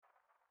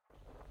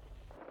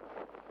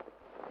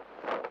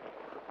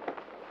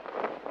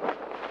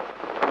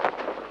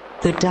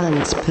The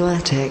dance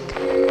poetic.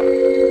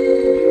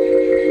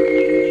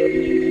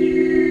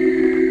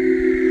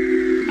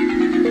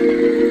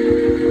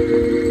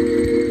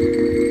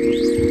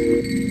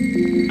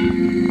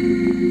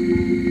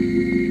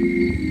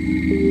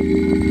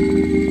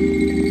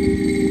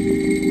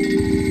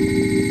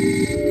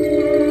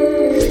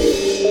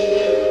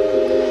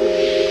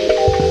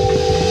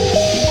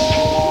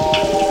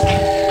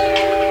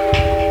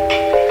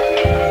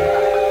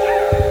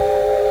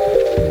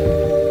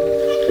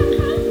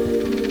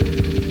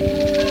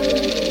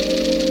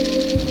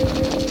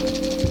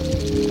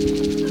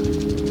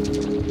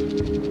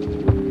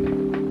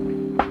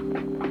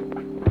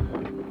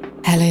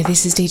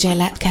 This is DJ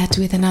LAPKAT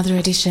with another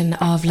edition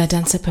of La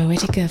Danza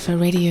Poetica for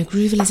Radio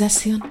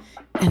Groovilisation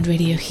and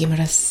Radio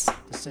Himeras.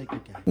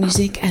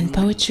 Music and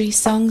poetry,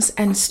 songs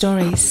and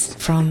stories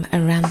from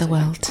around the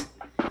world.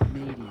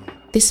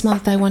 This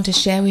month I want to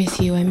share with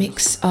you a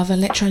mix of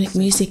electronic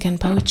music and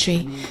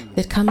poetry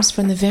that comes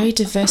from the very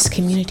diverse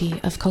community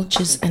of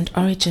cultures and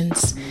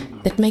origins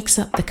that makes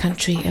up the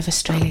country of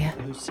Australia.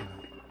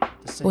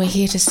 We're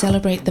here to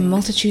celebrate the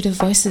multitude of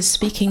voices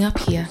speaking up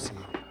here,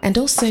 and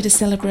also to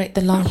celebrate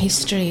the long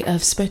history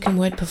of spoken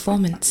word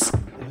performance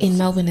in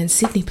Melbourne and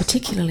Sydney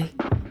particularly,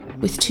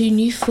 with 2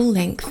 new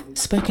full-length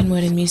spoken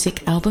word and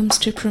music albums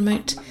to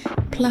promote,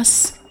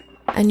 plus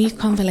a new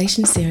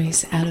compilation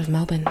series out of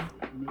Melbourne.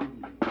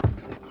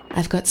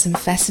 I've got some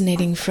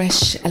fascinating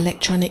fresh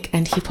electronic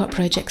and hip-hop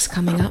projects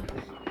coming up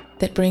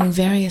that bring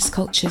various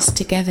cultures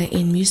together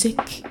in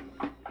music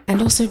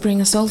and also bring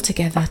us all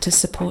together to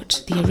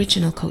support the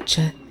original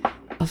culture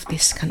of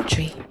this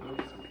country.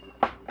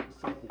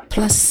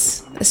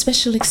 Plus a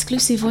special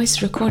exclusive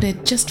voice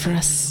recorded just for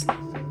us,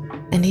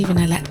 and even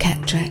a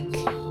LAPKAT track.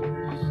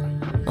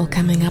 All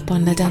coming up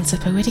on La Danza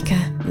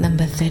Poetica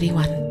number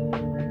 31.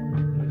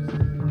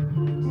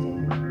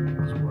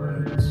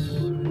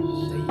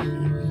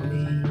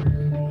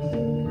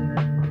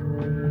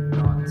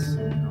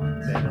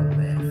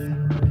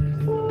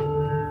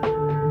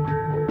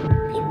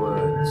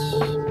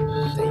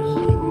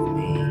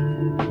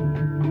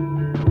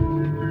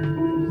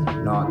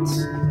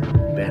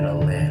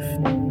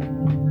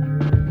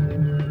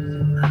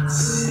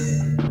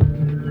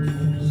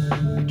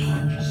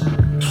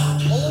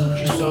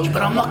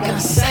 But I'm not going to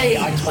say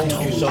I told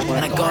you so.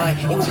 And a guy,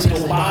 he was in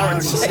a bar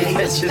and said,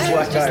 that's just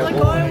like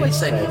I always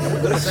say. And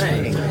we've got to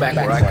say, back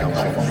where I come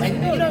from. And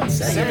you don't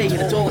say,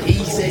 it's all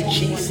he said,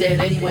 she said,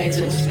 anyway, it's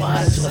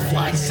inspired to the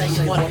fly, say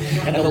what.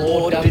 And the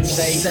Lord did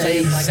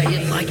say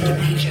it like you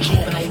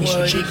keep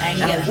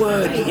a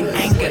word in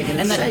anger.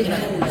 And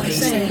that,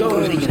 say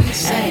goes,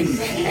 and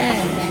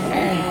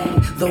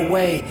the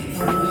way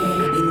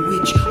in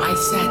which I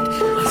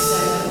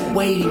sat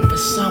waiting for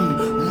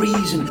some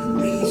reason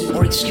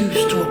or excuse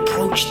to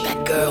approach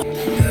that girl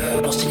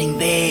sitting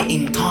there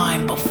in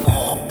time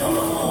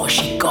before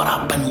she got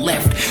up and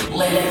left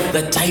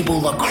the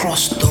table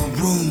across the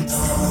room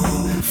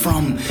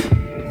from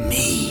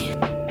me.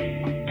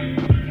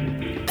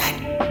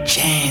 That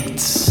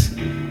chance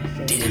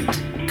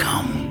didn't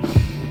come.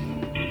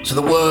 So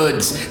the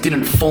words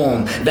didn't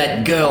form.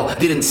 That girl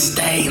didn't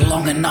stay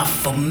long enough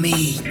for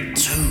me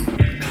to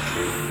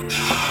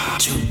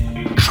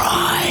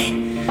try.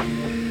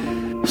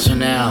 So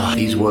now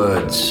these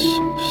words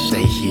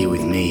stay here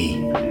with me,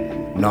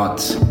 not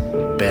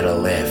better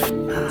left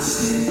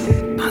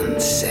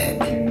unsaid,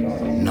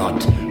 not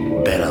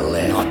better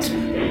left,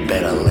 not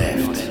better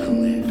left.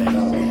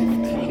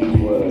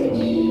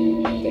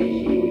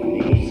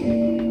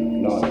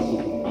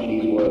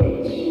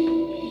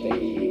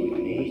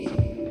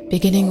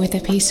 Beginning with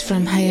a piece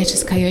from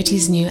Hiatus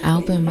Kaiyote's new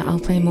album. I'll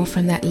play more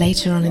from that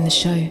later on in the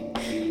show.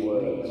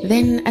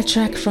 Then a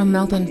track from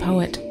Melbourne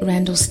poet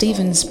Randall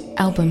Stephens'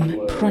 album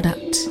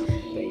Product,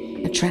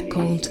 a track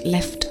called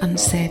Left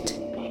Unsaid.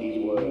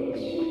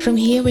 From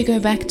here we go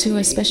back to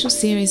a special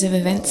series of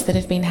events that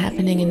have been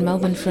happening in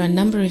Melbourne for a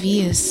number of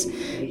years.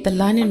 The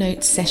Liner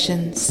Notes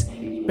Sessions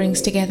brings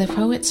together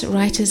poets,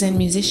 writers and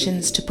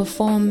musicians to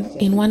perform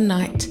in one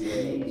night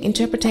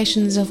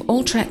interpretations of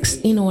all tracks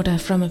in order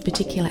from a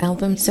particular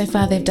album. So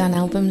far they've done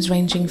albums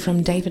ranging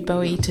from David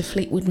Bowie to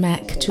Fleetwood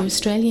Mac to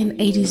Australian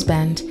 80s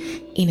band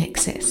In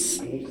Excess.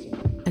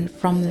 And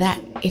from that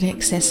In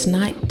Excess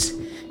night,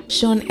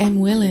 Sean M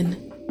Whelan,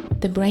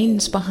 the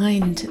brains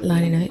behind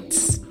Liner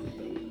Notes,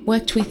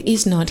 worked with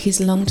Isnod,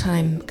 his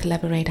longtime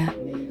collaborator,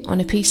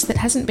 on a piece that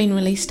hasn't been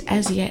released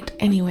as yet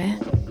anywhere,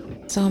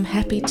 so I'm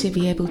happy to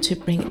be able to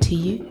bring it to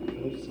you.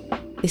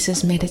 This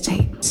is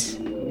Meditate.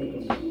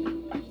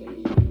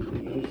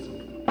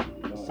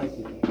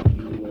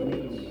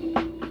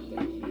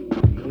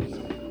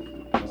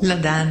 La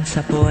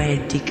danza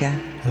poetica.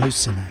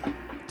 Hallucinate,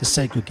 to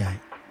segregate,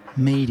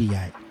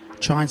 mediate,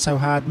 trying so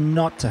hard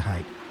not to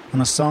hate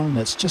on a song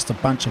that's just a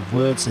bunch of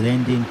words that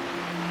end in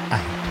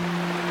ate.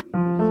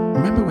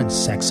 Remember when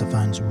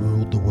saxophones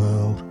ruled the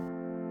world?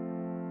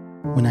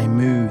 When they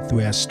moved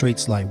through our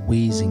streets like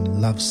wheezing,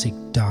 lovesick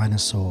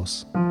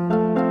dinosaurs.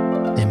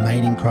 Their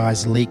mating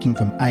cries leaking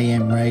from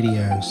AM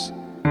radios.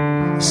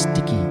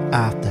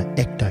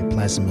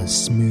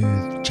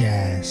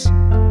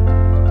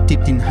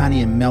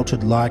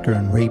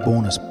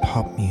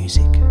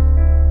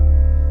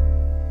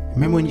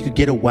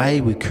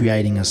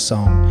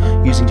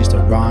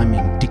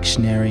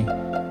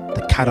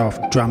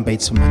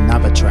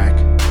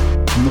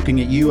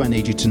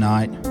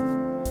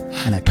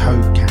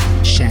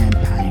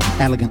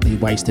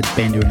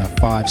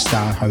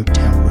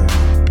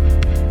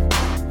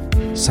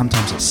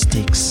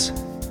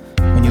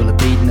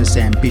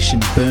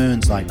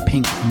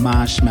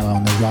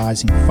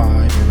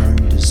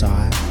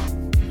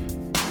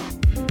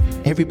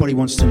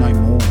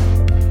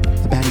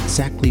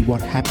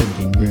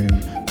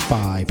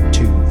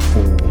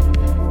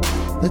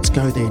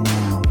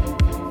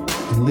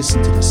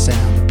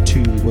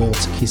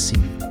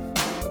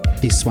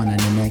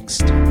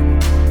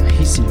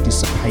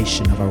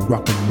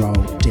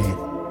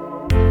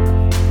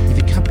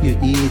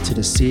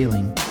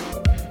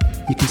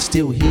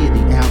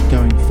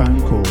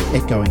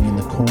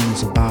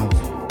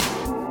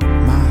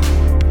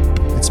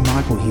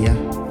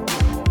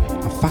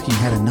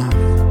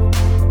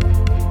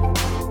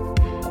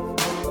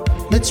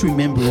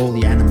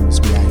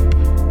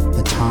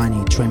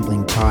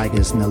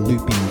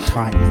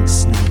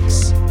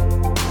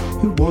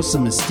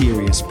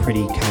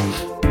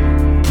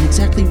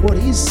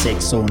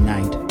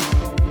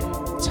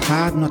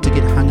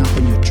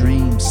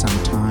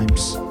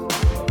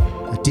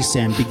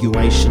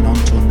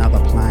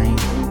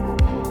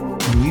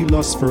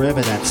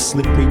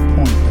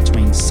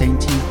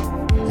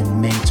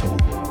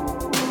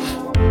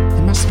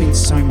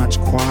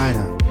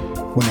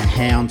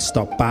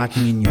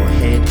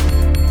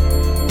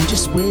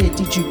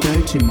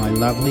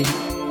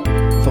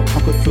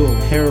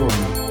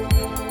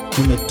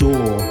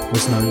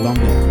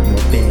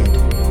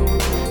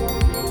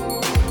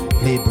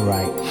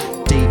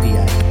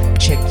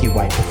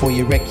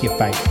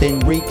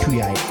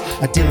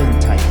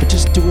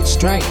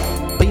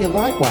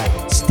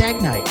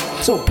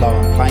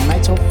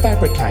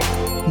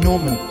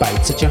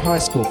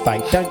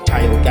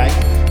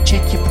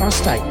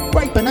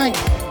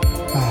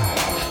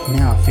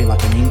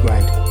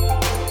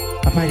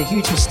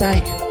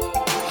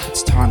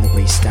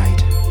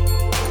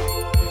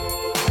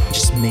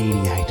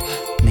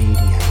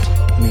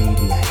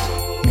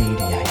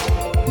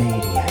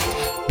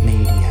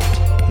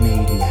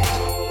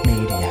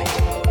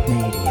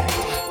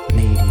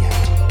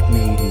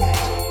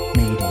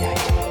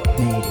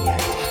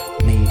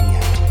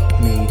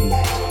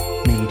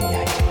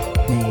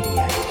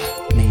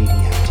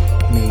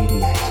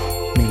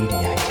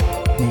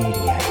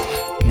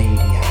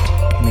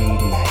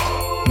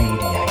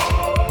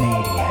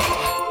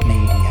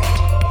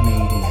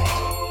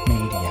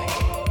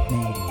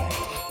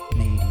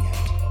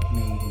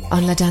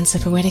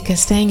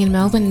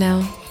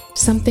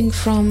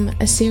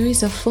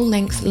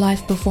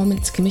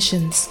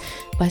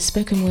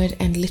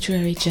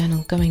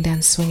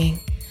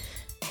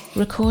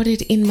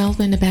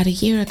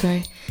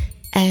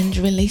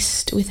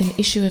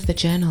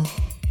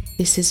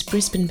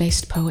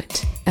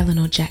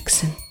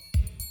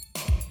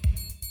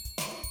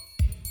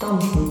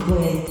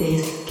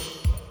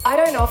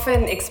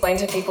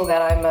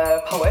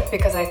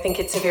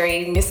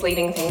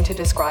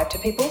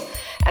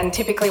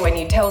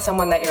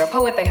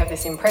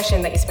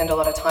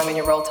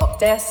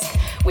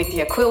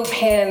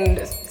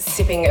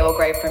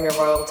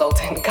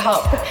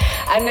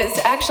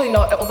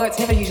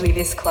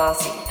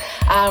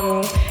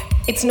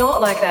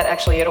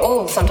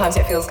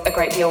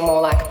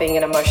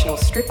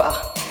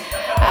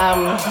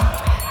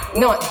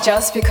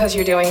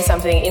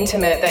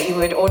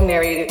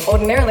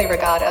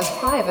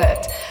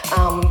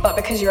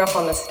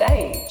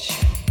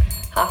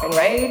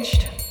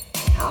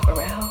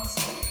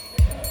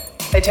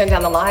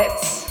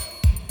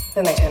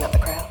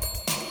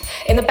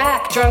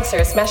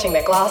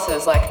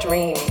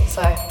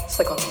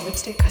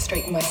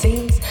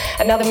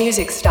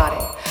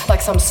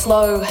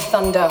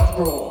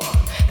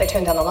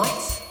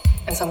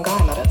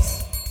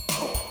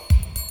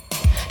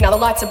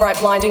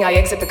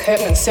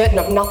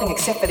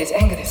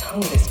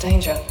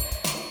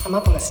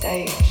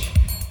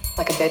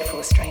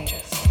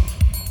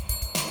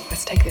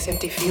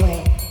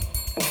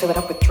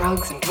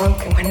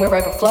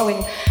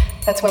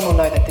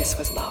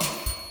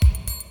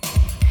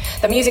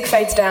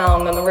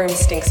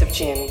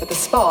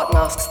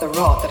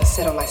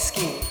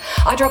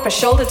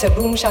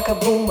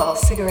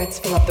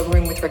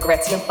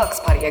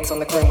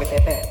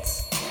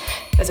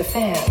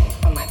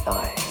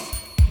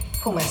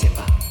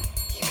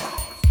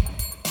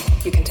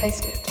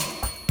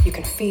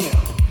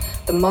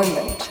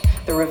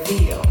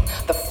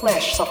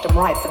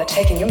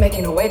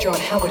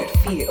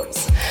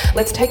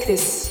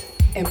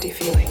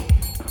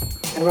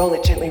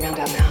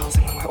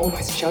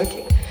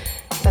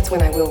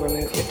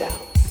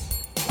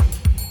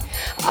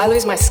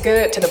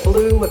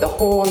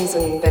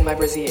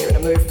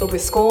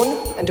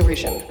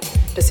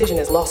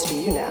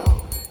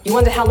 You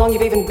wonder how long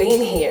you've even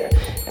been here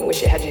and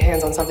wish you had your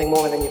hands on something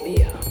more than your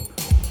beer.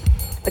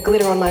 The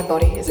glitter on my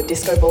body is a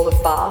disco ball of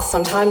farce.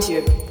 Sometimes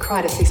you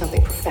cry to see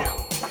something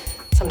profound.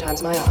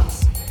 Sometimes my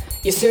ass.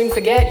 You soon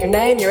forget your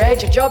name, your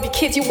age, your job, your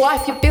kids, your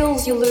wife, your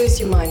bills. You lose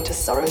your mind to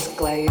sorrow's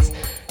glaze,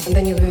 and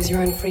then you lose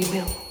your own free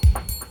will.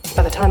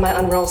 By the time I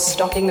unroll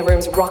stocking, the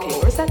room's rocking.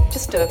 Or is that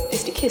just a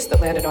fisty kiss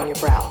that landed on your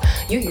brow?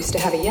 You used to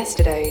have a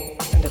yesterday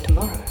and a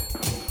tomorrow.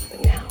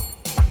 But now,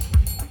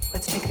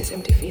 let's take this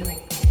empty feeling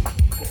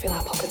and fill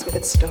our pockets with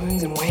its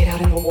stones and wade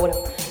out in the water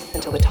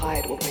until the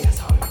tide will bring us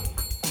home.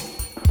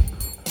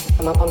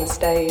 I'm up on the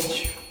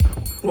stage,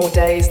 more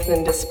dazed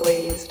than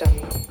displeased.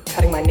 I'm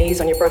cutting my knees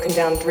on your broken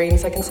down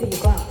dreams. I can see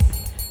your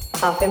glass,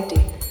 half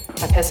empty.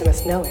 My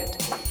pessimists know it.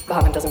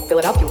 Barman doesn't fill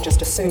it up, you'll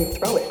just as soon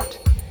throw it.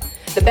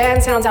 The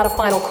band sounds out a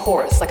final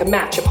chorus like a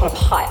match upon a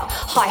pyre.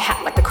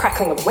 Hi-hat like the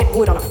crackling of wet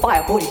wood on a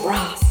fire. Bawdy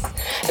brass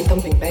and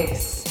thumping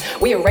bass.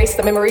 We erase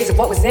the memories of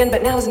what was then,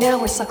 but now is now.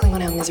 We're suckling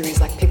on our miseries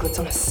like piglets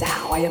on a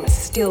sow. I am as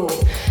still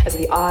as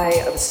the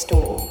eye of a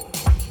storm.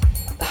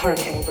 The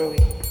hurricane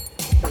brewing,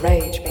 the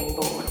rage being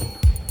born.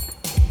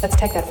 Let's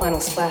take that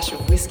final splash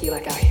of whiskey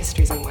like our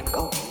histories in one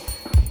gulp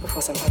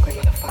before some ugly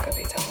motherfucker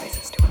beats our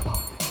faces to a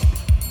pulp.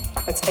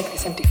 Let's take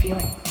this empty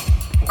feeling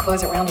and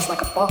close it round us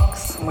like a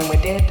box. And when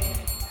we're dead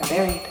and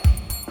buried,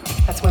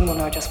 that's when we'll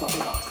know just what we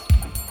lost.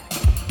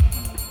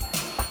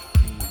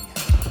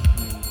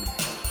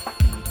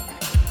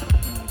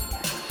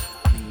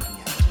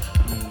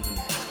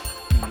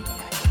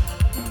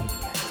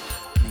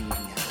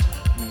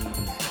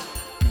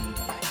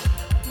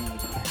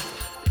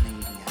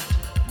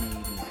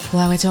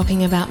 While we're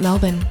talking about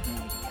Melbourne,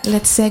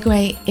 let's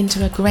segue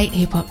into a great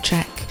hip-hop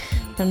track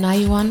from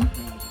NYUON.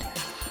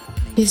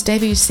 His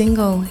debut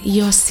single,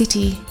 Your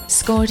City,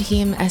 scored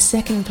him a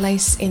second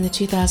place in the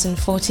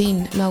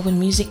 2014 Melbourne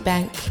Music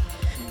Bank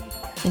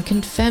and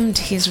confirmed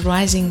his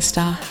rising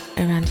star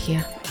around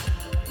here.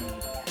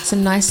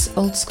 Some nice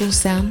old school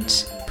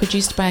sound,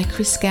 produced by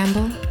Chris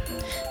Gamble.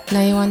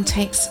 NYUON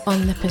takes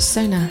on the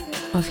persona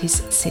of his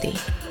city.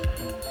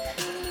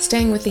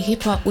 Staying with the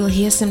hip-hop, we'll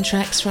hear some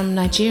tracks from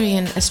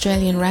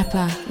Nigerian-Australian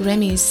rapper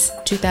REMI's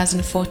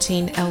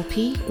 2014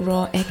 LP,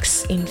 Raw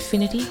X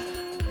Infinity.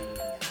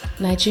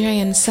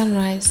 Nigerian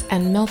Sunrise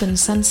and Melbourne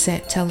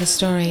Sunset tell the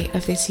story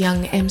of this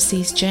young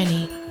MC's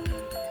journey.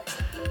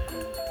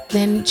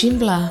 Then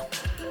Jimblah,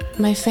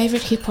 my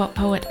favourite hip-hop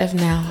poet of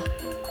now,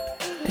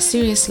 a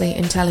seriously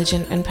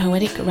intelligent and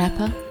poetic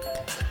rapper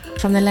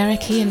from the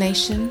Larrakia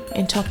Nation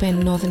in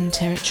top-end Northern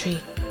Territory.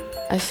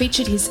 I've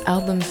featured his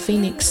album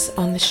Phoenix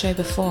on the show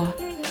before,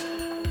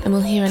 and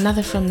we'll hear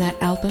another from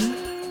that album,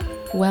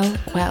 Well,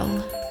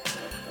 Well.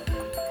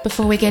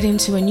 Before we get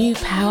into a new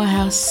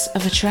powerhouse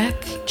of a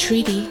track,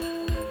 Treaty,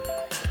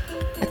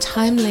 a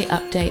timely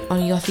update on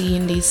Yothu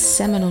Yindi's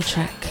seminal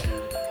track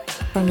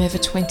from over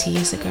 20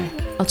 years ago.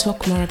 I'll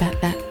talk more about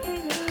that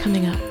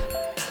coming up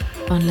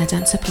on La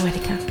Danza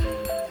Poetica.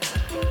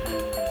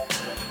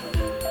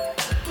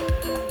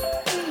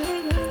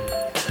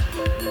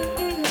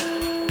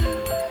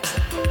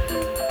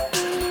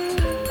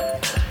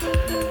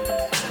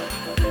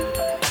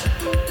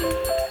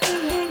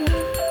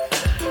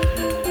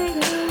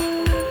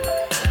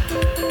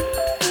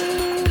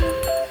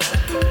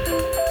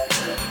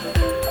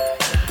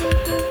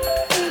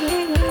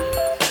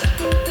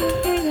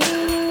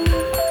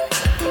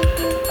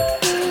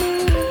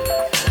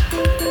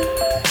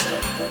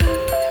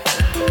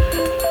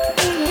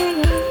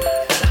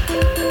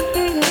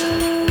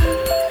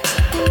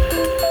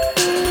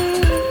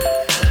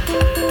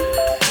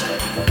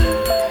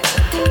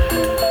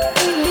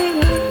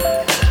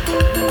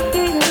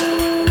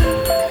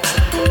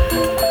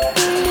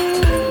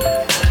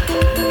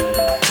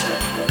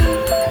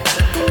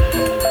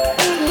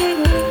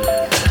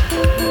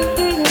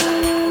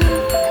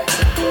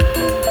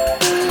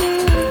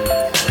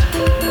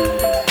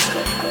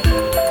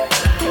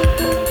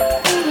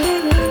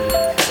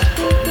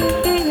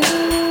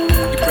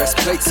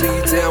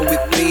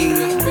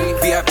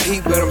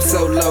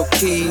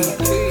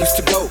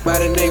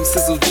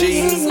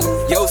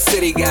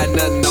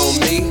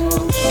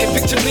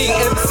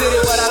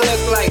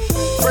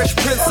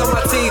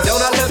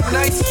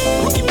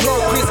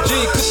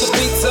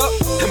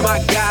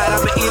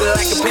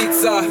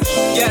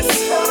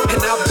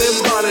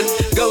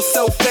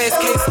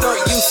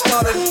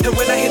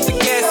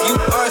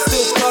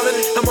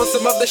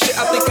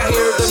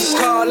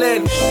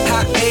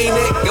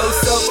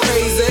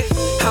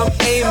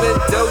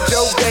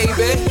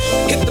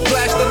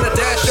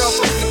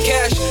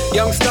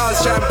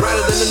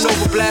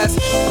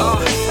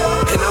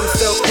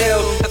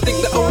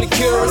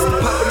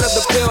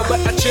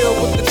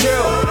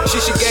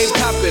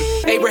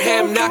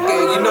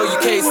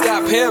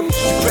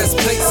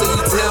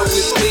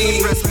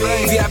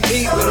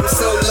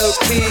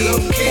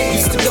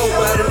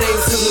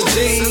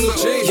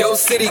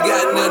 City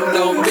got nothing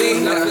on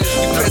me.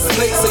 You press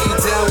play, so you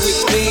down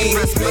with me.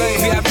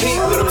 VIP,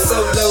 but I'm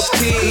so low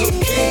key.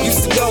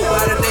 Used to go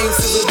by the name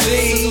Sizzle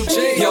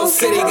G. Yo,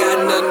 City got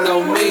nothing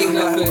on me.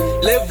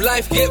 Live Live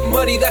life, get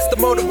money, that's the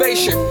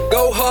motivation.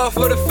 Go hard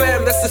for the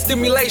fam, that's the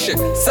stimulation.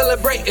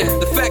 Celebrating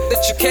the fact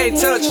that you can't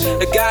touch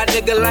a guy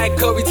nigga like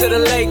Kobe to the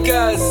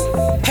Lakers.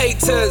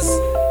 Haters,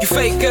 you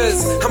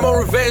fakers, I'm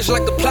on revenge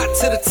like the plot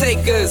to the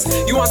takers.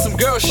 You want some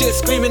girl shit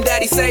screaming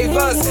daddy save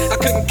us? I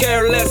couldn't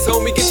care less,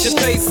 homie, get your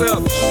pace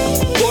up.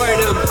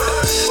 Boredom,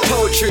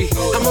 poetry,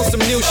 I'm on some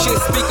new shit,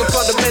 speaking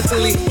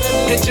fundamentally.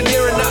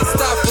 Engineering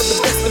non-stop for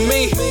the best of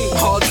me.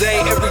 All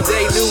day, every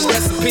day, new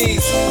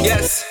recipes,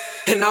 yes.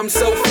 And I'm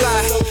so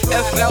fly,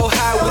 FL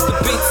high with the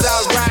beats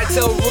I ride.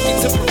 Tell Rookie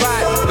to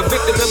provide, a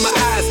victim in my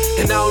eyes.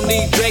 And I don't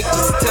need Drake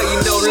just to tell you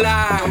no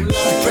lie.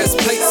 You press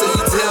play so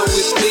you down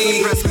with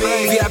me.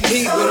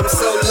 VIP but I'm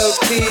so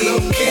low-key.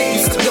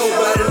 Used to go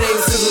by the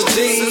name Sizzle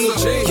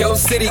G. Yo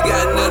City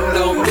got nothing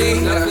on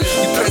me.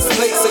 You press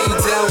play so you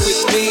down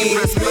with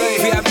me.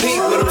 VIP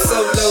but I'm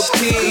so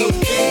low-key.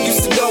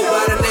 Used to go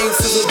by the name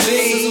Sizzle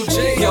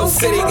G. Yo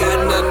City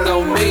got nothing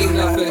on me.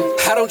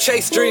 I don't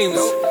chase dreams,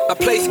 I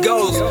place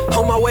goals.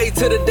 On my way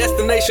to the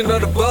destination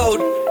of the boat.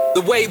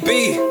 The way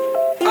be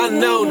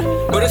unknown,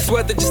 but it's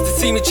worth it just to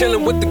see me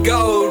chillin' with the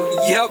gold.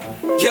 Yep,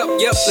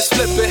 let's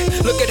flip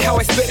it. Look at how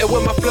I spit it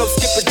when my flow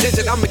skip a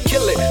digit. I'ma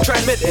kill it, try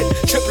admit it.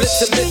 Triplets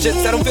and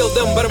midgets, I don't feel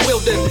them, but I'm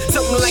wielding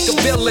something like a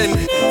villain.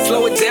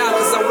 Slow it down,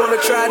 cause I wanna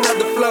try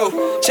another flow.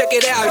 Check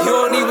it out, you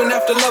don't even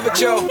have to love it,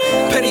 yo.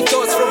 Petty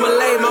thoughts from a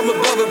lame, I'm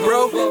above it,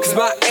 bro. Cause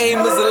my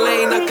aim is a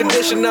lane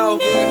unconditional.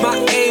 My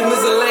aim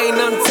is a lane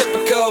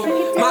untypical.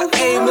 My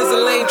aim is a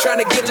lane trying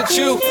to get at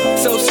you.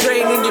 So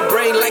strained in your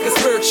brain like a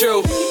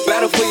spiritual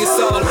battle for your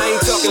soul, I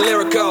ain't talking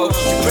lyrical.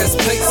 You press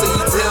play so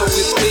you down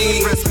with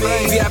me.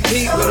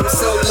 VIP but I'm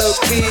so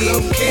low-key.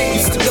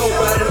 Used to go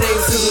by the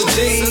name Sizzle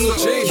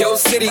G. Yo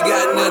City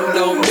got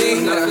nothing on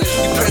me.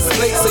 You press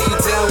play so you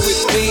down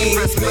with me.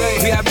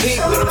 VIP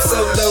but I'm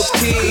so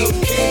low-key.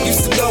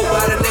 Used to go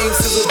by the name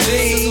Sizzle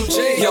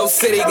G. Yo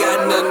City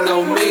got nothing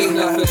on me.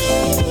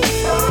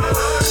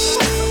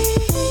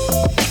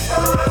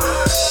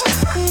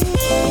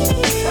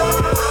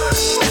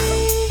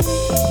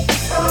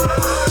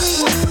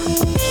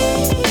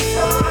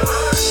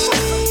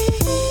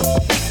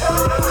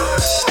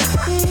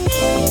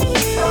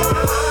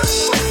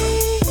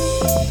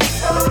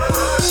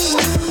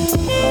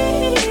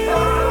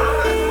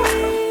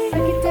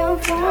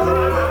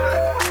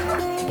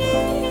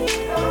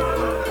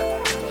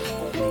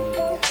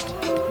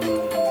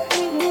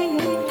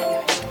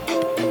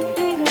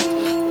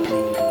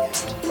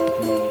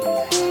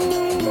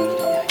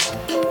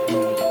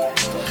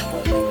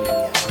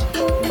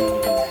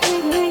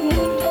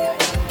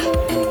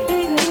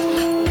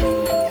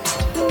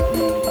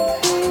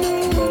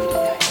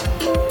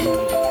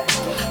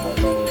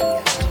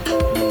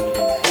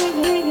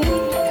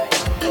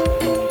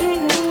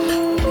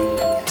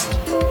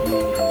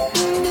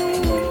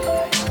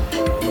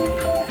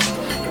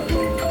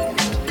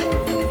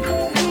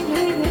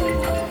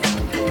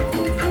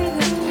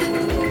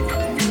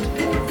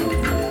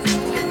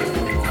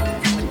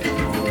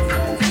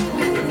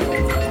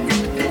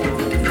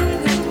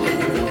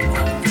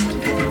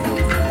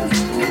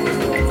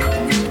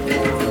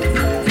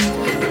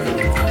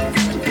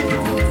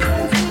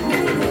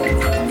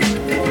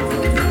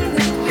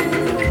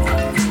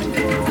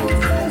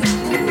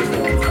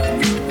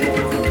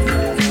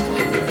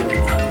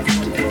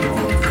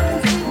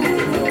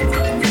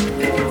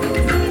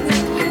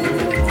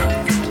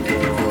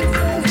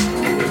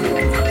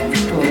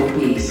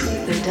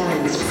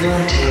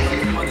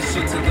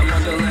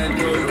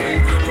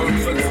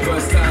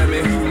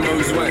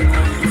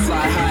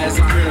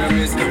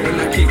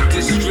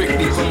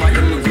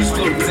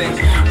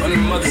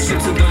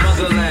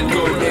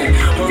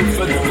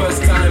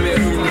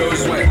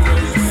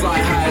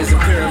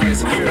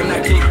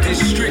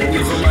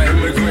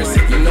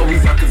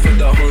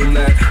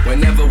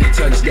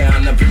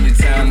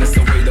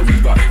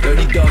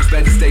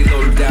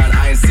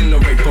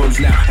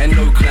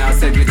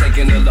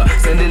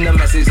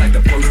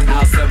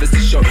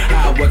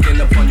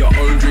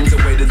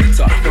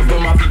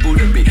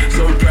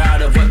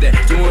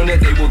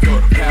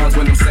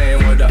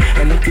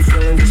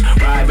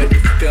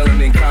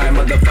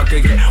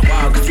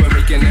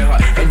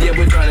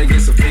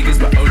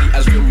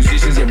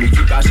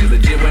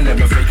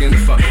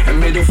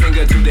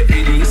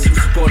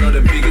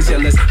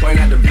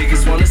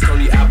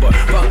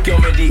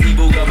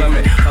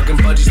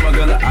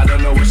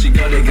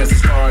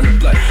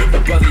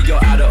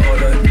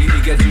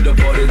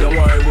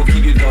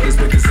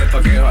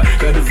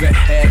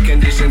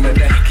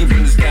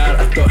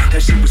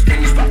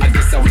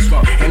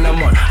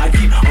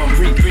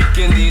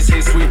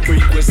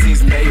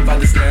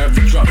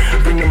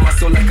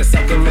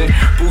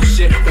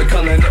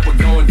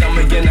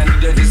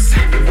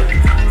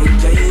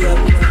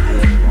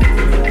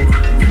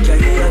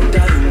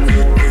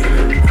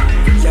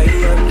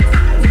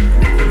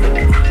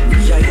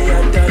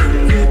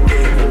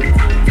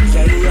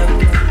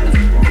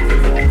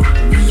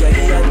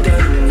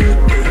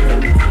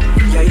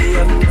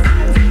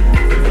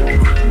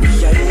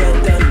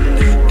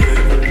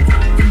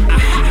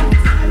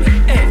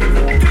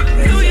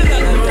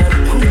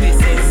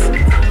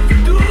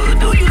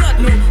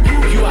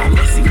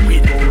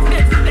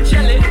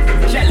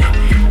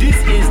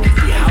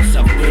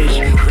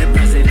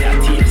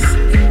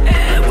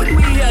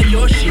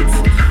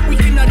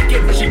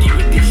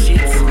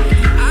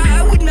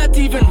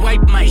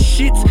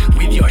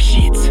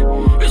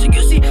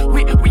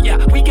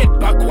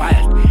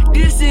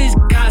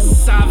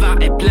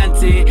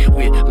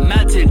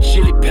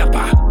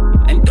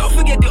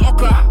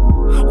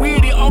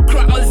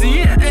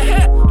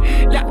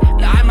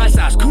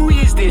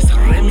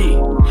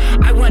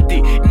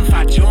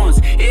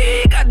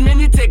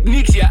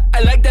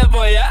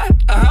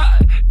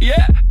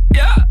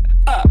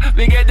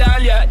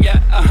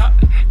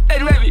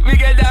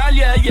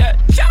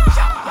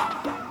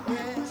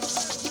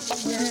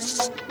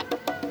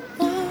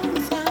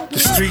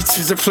 streets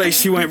is a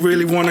place you ain't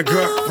really wanna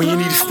go when you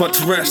need a spot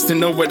to rest and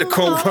nowhere to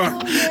call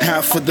home.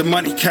 Half for the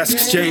money, cash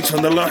exchange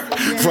on the low.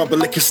 Rob a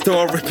liquor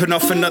store, ripping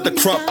off another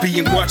crop,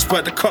 being watched by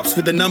the cops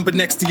with a number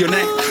next to your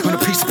name on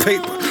a piece of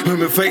paper.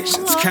 Home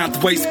evasions, count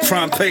the ways the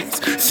crime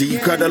pays. See, you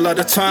got a lot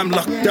of time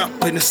locked up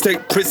in a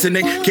state prison,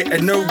 ain't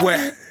getting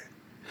nowhere.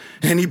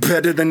 Any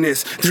better than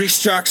this? 3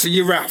 strikes and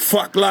you're out.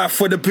 Fuck life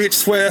for the bitch,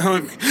 swear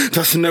homie.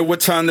 Doesn't know what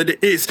time that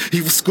it is.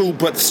 He was schooled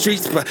by the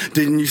streets, but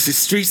didn't use his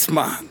street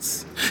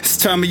smarts. It's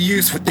time to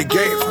use what they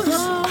gave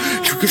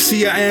us. You can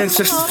see our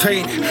ancestors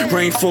painting.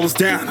 Rain falls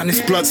down on this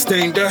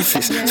blood-stained earth.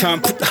 It's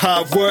time to put the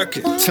hard work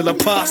in till I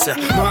pass out.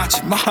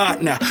 Marching, my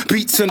heart now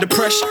beats under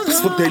pressure.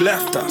 That's what they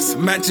left us.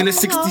 Imagine a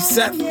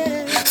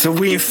 67. So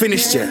we ain't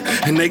finished yet,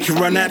 and they can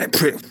run at it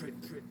pretty.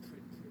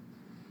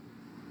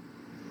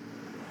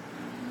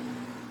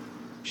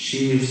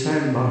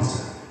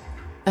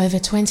 Over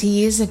 20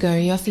 years ago,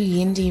 Yothu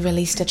Yindi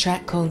released a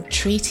track called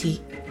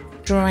Treaty,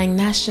 drawing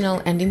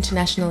national and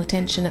international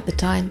attention at the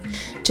time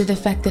to the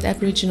fact that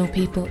Aboriginal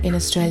people in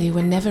Australia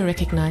were never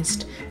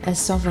recognised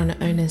as sovereign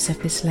owners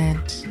of this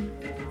land.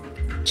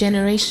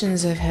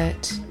 Generations of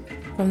hurt,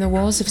 from the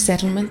wars of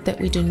settlement that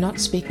we do not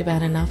speak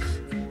about enough,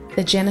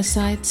 the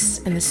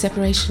genocides and the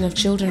separation of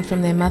children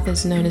from their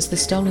mothers known as the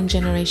Stolen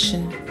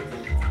Generation.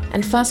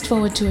 And fast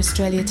forward to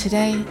Australia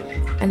today,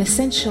 and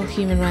essential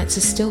human rights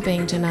are still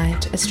being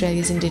denied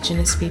Australia's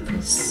Indigenous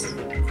peoples.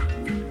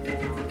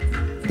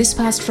 This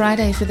past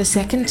Friday, for the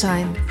second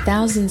time,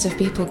 thousands of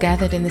people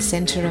gathered in the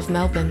centre of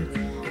Melbourne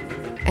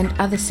and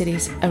other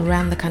cities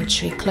around the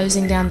country,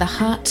 closing down the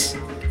heart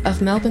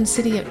of Melbourne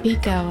City at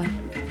peak hour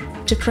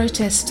to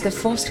protest the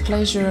forced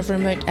closure of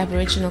remote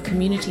Aboriginal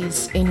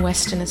communities in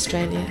Western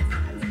Australia.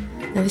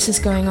 Now, this is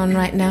going on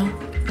right now,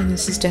 and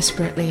this is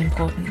desperately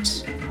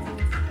important.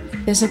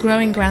 There's a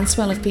growing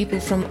groundswell of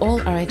people from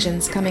all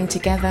origins coming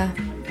together,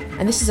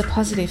 and this is a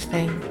positive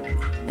thing,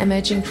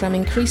 emerging from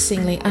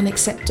increasingly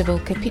unacceptable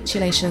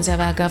capitulations of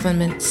our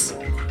governments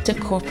to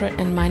corporate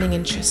and mining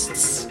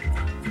interests.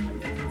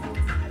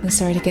 I'm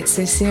sorry to get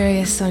so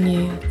serious on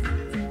you,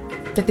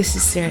 but this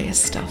is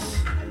serious stuff.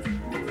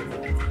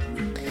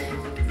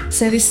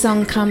 So this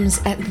song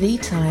comes at the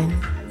time,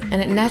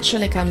 and it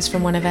naturally comes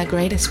from one of our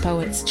greatest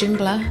poets,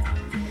 Jimblah.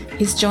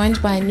 He's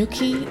joined by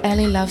Nuki,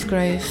 Ellie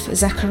Lovegrove,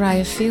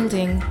 Zachariah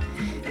Fielding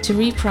to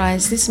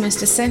reprise this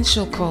most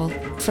essential call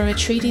for a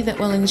treaty that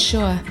will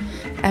ensure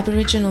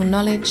Aboriginal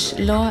knowledge,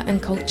 law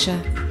and culture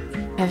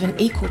have an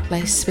equal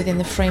place within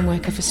the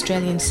framework of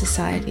Australian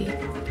society.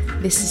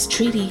 This is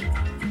Treaty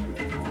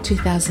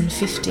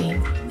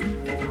 2015.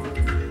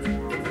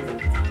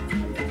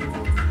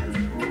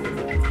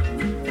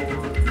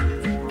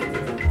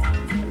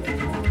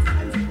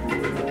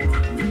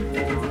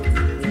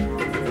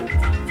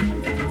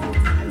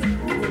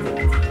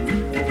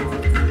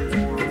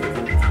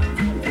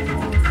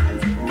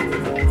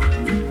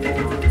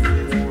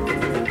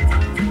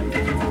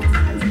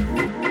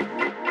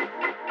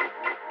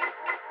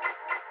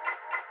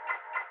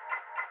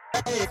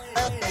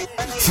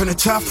 From the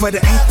top where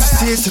the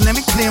anxious is, so let me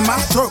clear my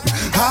throat.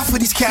 Half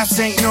of these cats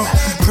ain't no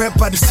bred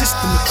by the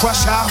system to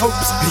crush our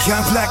hopes. A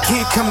young black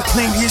can't come and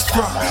claim his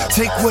throne.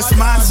 Take what's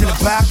mine to the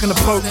back on the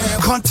boat.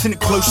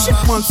 Continent close, shit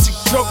once a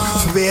joke.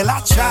 For real,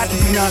 I tried to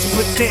be nice,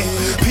 but there.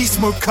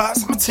 Peace mode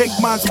cars, I'ma take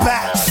mine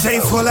back.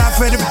 Save all I've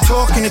read of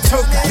talking and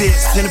token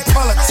biz. And in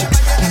politics,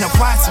 and a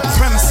white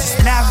supremacist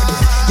narrative.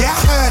 Yeah,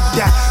 I heard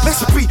that. Let's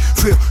be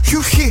real.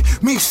 You hear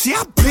me? See,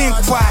 I've been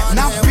quiet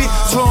and I've been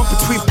torn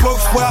between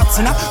both worlds,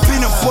 and I've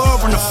been a war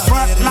on the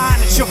front line.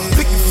 It's your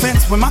picket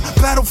fence when my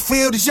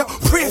battlefield is your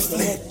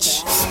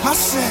privilege. I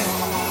said,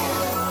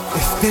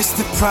 if this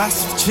the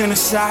price of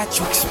genocide,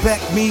 you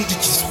expect me to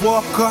just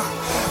walk up,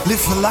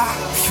 live a lie,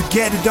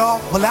 forget it all?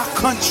 Well, our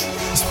country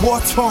is war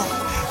torn.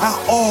 Our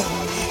all,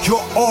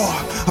 your all.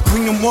 I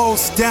bring them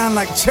walls down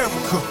like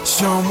Jericho,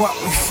 show them what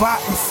we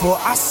fighting for.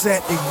 I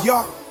said, hey,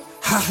 yo,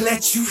 I'll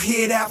let you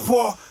hear that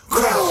war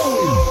cry.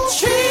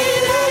 Treaty,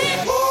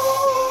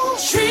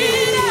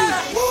 treaty.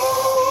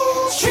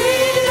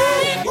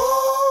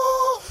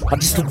 I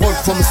just awoke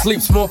from a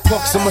sleep,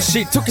 smallpox on my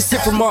sheet. Took a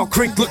sip from our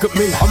creek, look at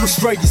me, I'm as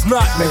straight as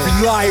nightmare.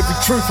 Every lie, every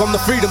truth, I'm the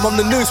freedom, I'm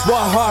the news.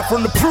 Why hide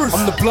from the proof?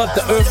 I'm the blood,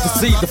 the earth, the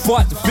sea, the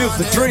fight, the field,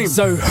 the dream.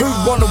 So who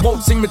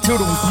won't sing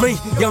Matilda with me?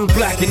 Young,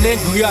 black and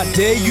angry, I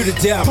dare you to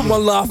doubt. Put my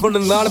life on the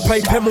line and pay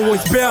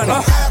Pemberway's bounty.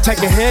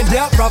 Take a hand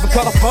out, rather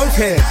cut off both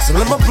hands, and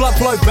let my blood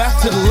flow back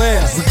to the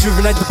land.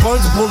 Rejuvenate the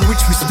bones upon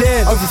which we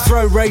stand.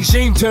 Overthrow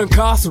regime, turn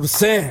castle to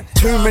sand.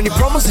 Too many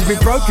promises been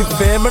broken,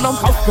 fam, and I'm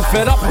fucking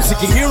fed up, I'm sick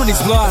of hearing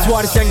these lies. That's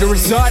why this anger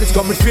inside has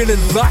got me feeling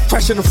like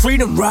crashing the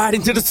freedom right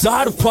into the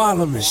side of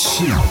Parliament.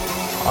 Shit,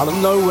 I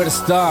don't know where to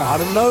start.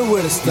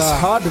 It's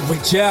hard to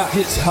reach out,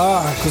 it's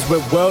hard, cause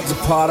we're worlds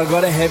apart. I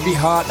got a heavy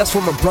heart, that's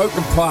from a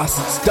broken past.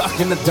 It's stuck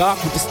in the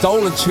dark with the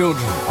stolen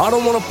children. I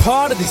don't want a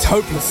part of this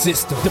hopeless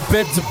system. The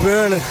beds are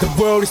burning, the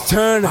world is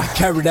turning. I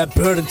carry that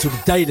burden till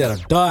the day that I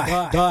die.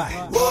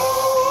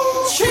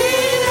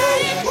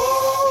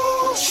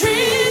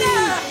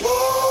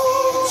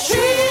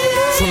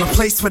 From the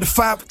place where the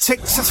fire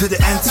takes us to the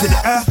end of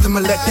the earth, I'ma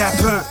let that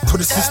burn. Put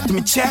the system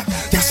in check,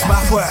 that's my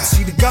word.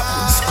 See the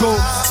government,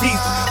 school, teeth,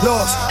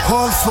 laws,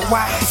 all for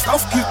why.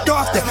 Off you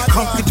thought that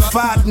conquered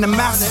divide in the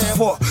massive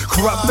war.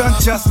 Corrupt,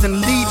 unjust, and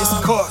leaders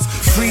cause.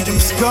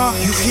 Freedom's gone,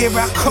 you hear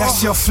our call.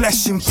 That's your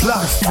flesh and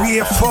blood,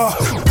 3 or 4.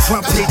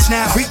 Front page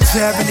now, reach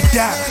there in the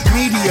dark.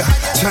 Media,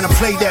 trying to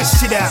play that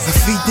shit out. I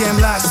feed them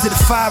lies to the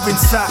fire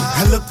inside.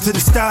 I look to the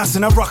stars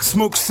and I rock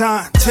smoke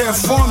sign.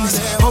 Terraform this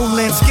whole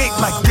landscape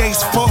like days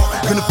fall.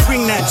 Gonna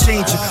bring that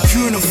change,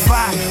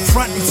 unify.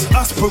 Front is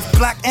us, both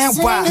black and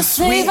white.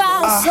 We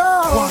are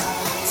one.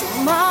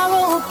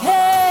 Tomorrow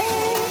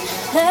came,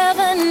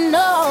 heaven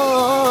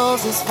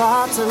knows it's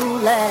far too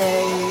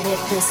late.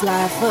 If this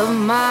life of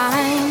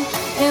mine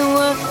ain't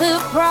worth the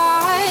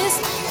price,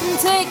 and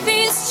take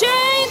these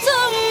chains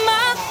of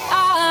mine.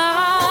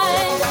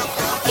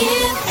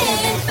 If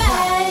in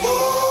fact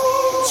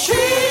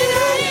treated,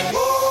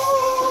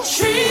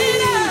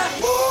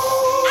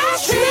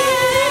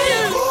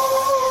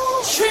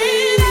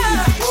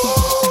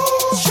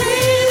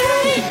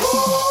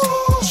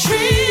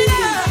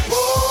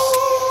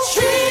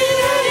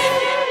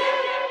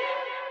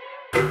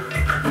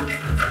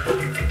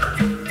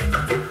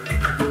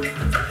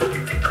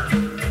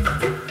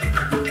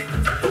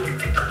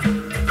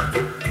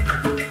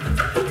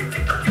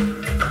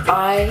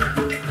 I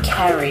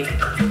carry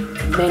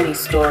many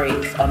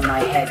stories on my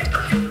head.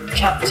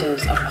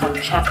 Chapters upon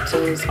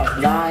chapters of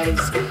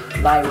lives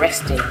lie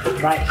resting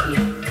right here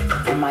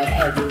on my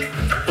head,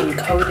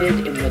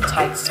 encoded in the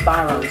tight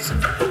spirals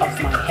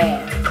of my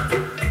hair.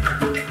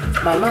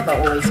 My mother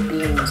always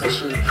beams as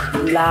she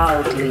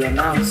loudly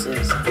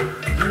announces,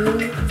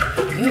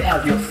 You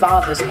have your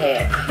father's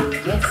hair.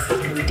 Yes,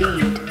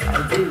 indeed,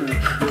 I do.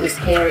 This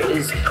hair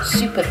is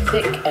super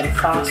thick and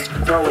fast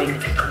growing,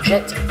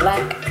 jet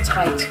black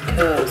tight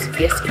curls.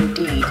 Yes,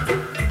 indeed,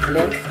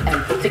 length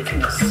and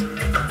thickness.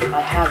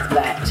 I have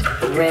that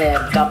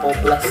rare double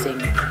blessing.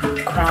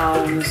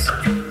 Crowns,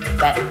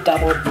 that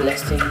double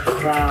blessing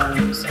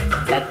crowns.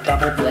 That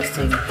double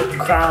blessing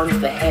crowns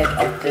the head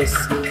of this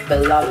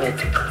beloved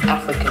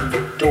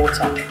African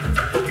daughter.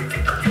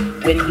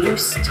 When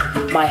loosed,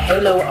 my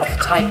halo of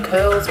tight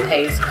curls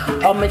pays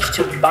homage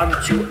to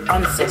Bantu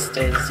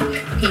ancestors,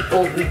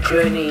 people who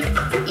journeyed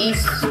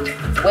east,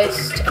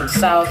 west and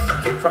south,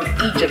 from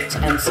Egypt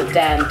and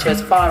Sudan to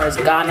as far as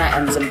Ghana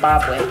and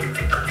Zimbabwe.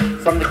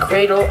 From the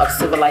cradle of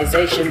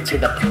civilization to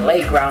the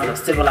playground of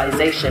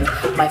civilization,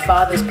 my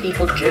father's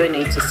people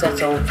journeyed to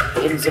settle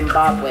in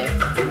Zimbabwe,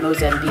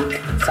 Mozambique,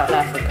 South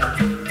Africa.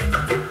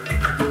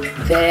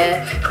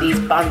 There, these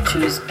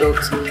Bantus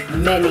built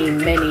many,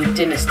 many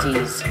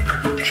dynasties,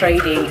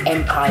 trading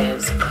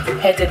empires,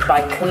 headed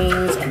by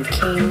queens and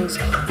kings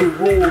who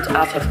ruled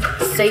out of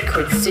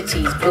sacred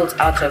cities built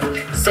out of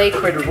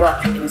sacred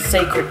rock in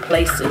sacred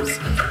places.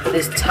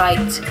 This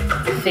tight,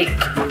 thick,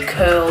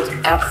 curled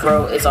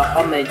afro is a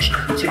homage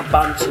to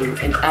Bantu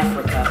in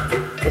Africa,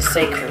 the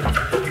sacred,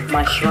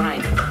 my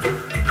shrine.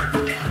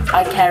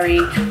 I carry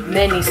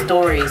many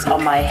stories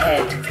on my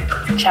head.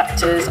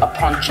 Chapters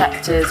upon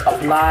chapters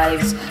of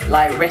lives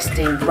lie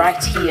resting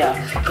right here,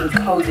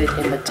 encoded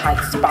in the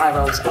tight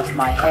spirals of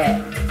my hair.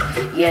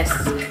 Yes,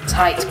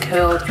 tight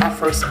curled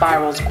afro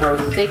spirals grow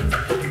thick,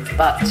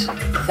 but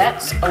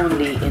that's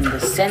only in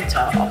the center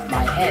of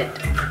my head,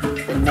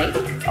 the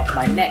nape of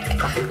my neck,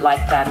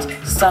 like that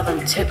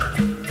southern tip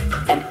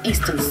and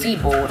eastern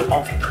seaboard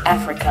of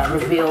Africa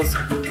reveals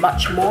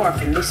much more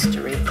of a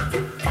mystery.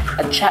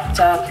 A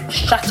chapter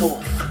shut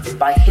off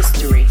by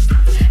history.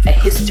 A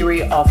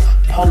history of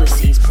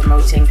policies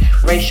promoting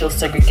racial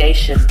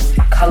segregation,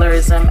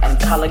 colorism and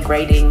color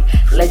grading,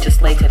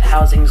 legislated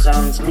housing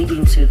zones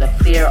leading to the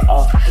fear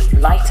of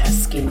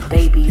lighter-skinned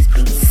babies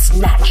being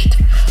snatched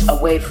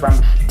away from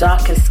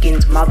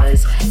darker-skinned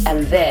mothers,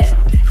 and there,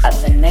 at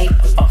the nape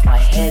of my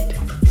head,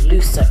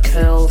 looser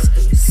curls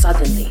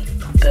suddenly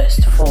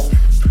burst forth.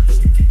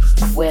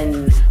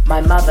 When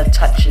my mother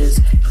touches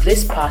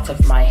this part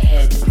of my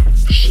head,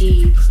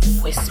 she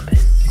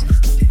whispers.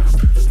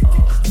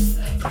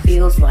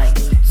 Feels like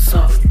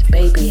soft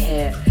baby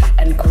hair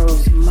and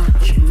grows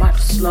much, much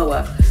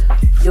slower.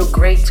 Your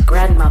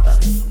great-grandmother,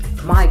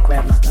 my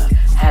grandmother,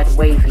 had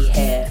wavy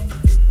hair.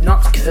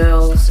 Not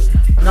curls,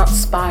 not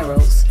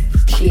spirals.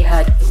 She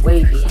had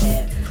wavy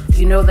hair.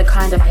 You know the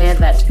kind of hair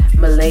that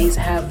Malays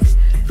have?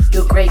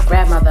 Your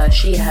great-grandmother,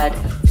 she had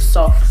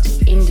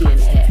soft Indian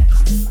hair.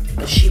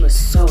 But she was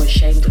so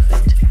ashamed of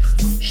it.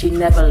 She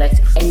never let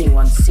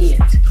anyone see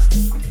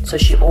it. So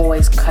she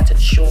always cut it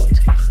short.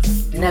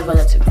 Never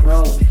let it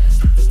grow,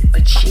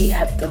 but she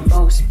had the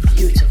most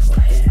beautiful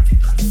hair.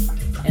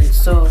 And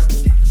so,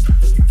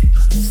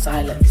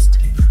 silenced,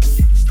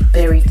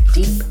 buried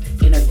deep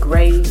in a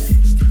grave,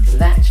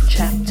 that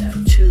chapter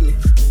too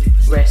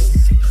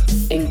rests,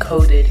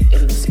 encoded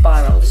in the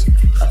spirals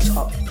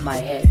atop my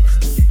head.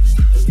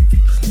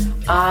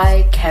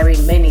 I carry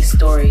many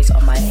stories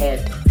on my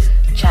head.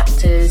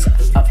 Chapters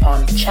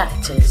upon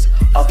chapters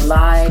of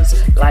lives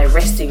lie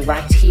resting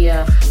right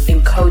here,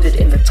 encoded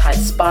in the tight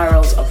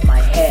spirals of my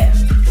hair.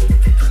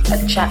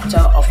 A chapter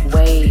of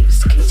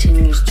waves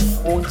continues to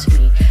haunt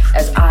me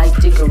as I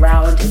dig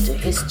around into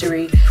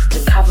history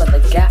to cover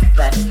the gap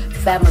that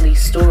family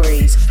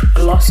stories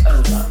gloss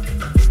over.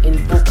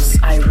 In books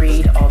I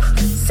read of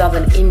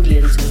southern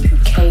Indians who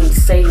came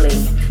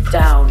sailing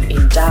down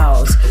in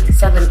dhows,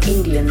 southern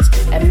Indians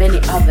and many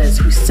others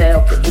who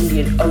sailed the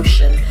Indian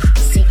Ocean,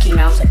 seeking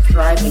out a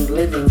thriving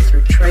living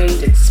through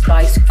trade in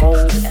spice,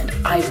 gold and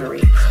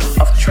ivory,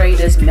 of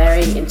traders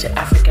marrying into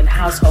African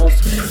households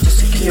to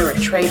secure a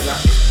trade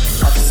route,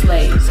 of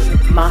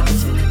slaves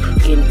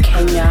marketed in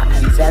Kenya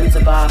and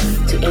Zanzibar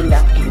to end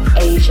up in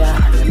Asia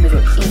and the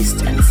Middle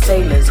East, and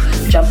sailors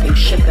jumping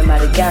ship in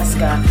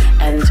Madagascar.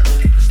 And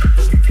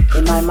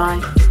in my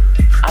mind,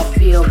 I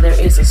feel there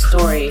is a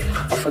story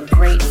of a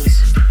great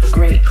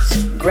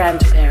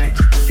grandparent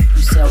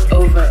who sailed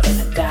over in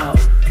a dhow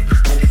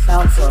and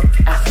fell for an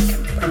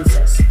African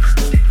princess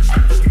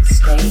and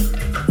stayed.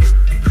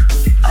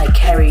 I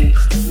carry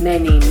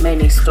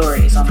many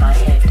stories on my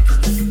head.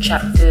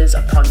 Chapters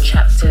upon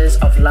chapters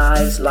of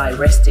lives lie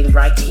resting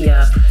right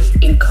here,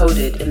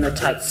 encoded in the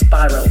tight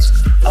spirals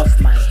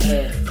of my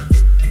hair.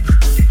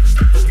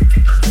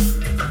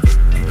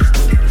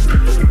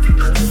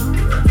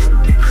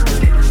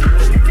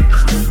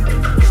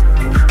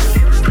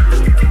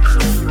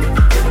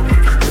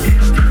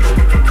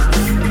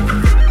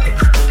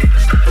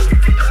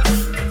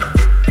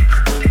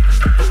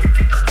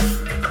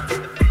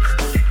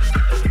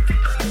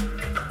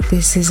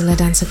 This is La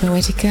Danza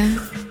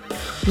Poetica.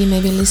 You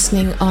may be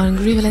listening on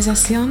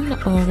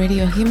Groovelisation or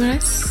Radio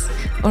Himeras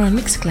or on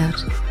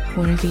Mixcloud,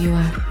 wherever you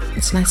are.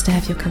 It's nice to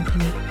have your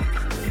company.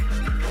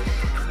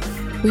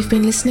 We've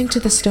been listening to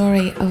the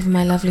story of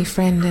my lovely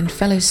friend and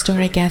fellow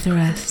story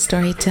gatherer,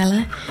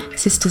 storyteller,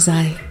 Sista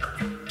Zai,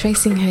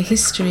 tracing her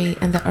history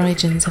and the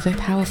origins of her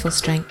powerful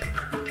strength,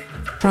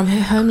 from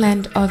her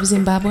homeland of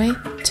Zimbabwe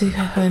to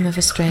her home of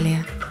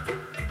Australia.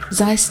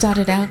 Zai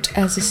started out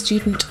as a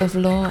student of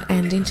law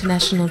and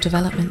international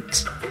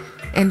development,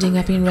 ending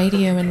up in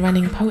radio and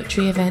running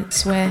poetry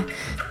events where,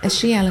 as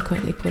she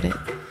eloquently put it,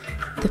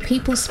 the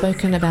people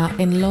spoken about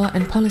in law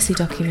and policy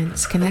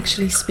documents can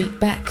actually speak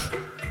back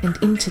and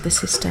into the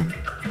system.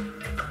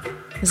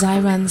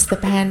 Zai runs the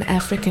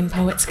Pan-African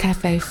Poets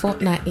Cafe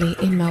fortnightly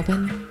in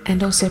Melbourne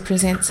and also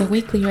presents a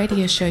weekly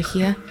radio show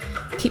here,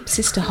 Keep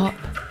Sister Hop,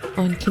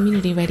 on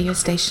community radio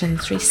station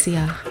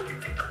 3CR.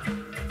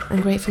 I'm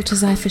grateful to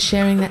Zai for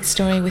sharing that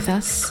story with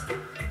us,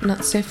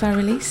 not so far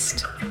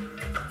released,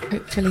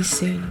 hopefully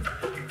soon.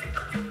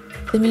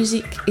 The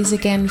music is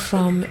again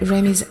from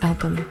REMI's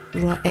album,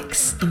 Raw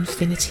X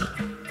Infinity.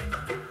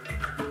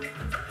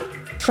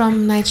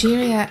 From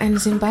Nigeria and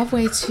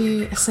Zimbabwe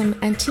to some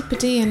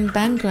Antipodean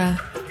Bangra,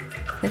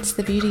 that's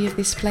the beauty of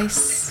this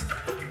place.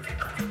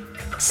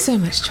 So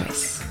much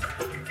choice.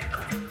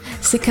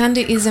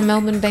 Sikander is a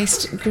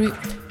Melbourne-based group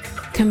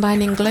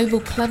combining global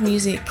club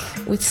music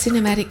with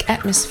cinematic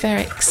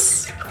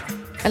atmospherics,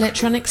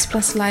 electronics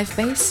plus live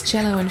bass,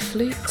 cello and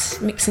flute,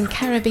 mixing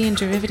Caribbean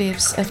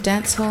derivatives of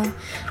dancehall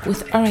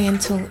with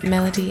oriental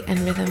melody and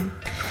rhythm.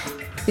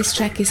 This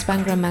track is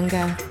Bangra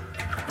Manga.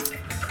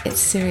 It's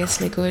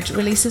seriously good.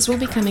 Releases will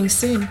be coming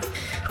soon,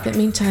 but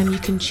meantime you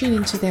can tune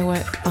into their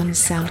work on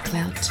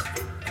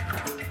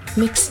SoundCloud.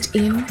 Mixed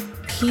in,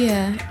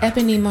 here,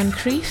 Ebony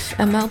MonCrief,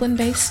 a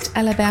Melbourne-based,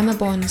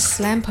 Alabama-born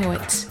slam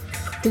poet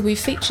who we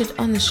featured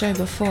on the show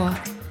before.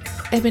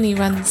 Ebony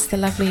runs the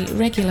lovely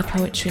regular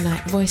poetry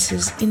night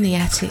Voices in the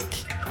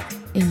Attic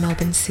in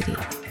Melbourne City.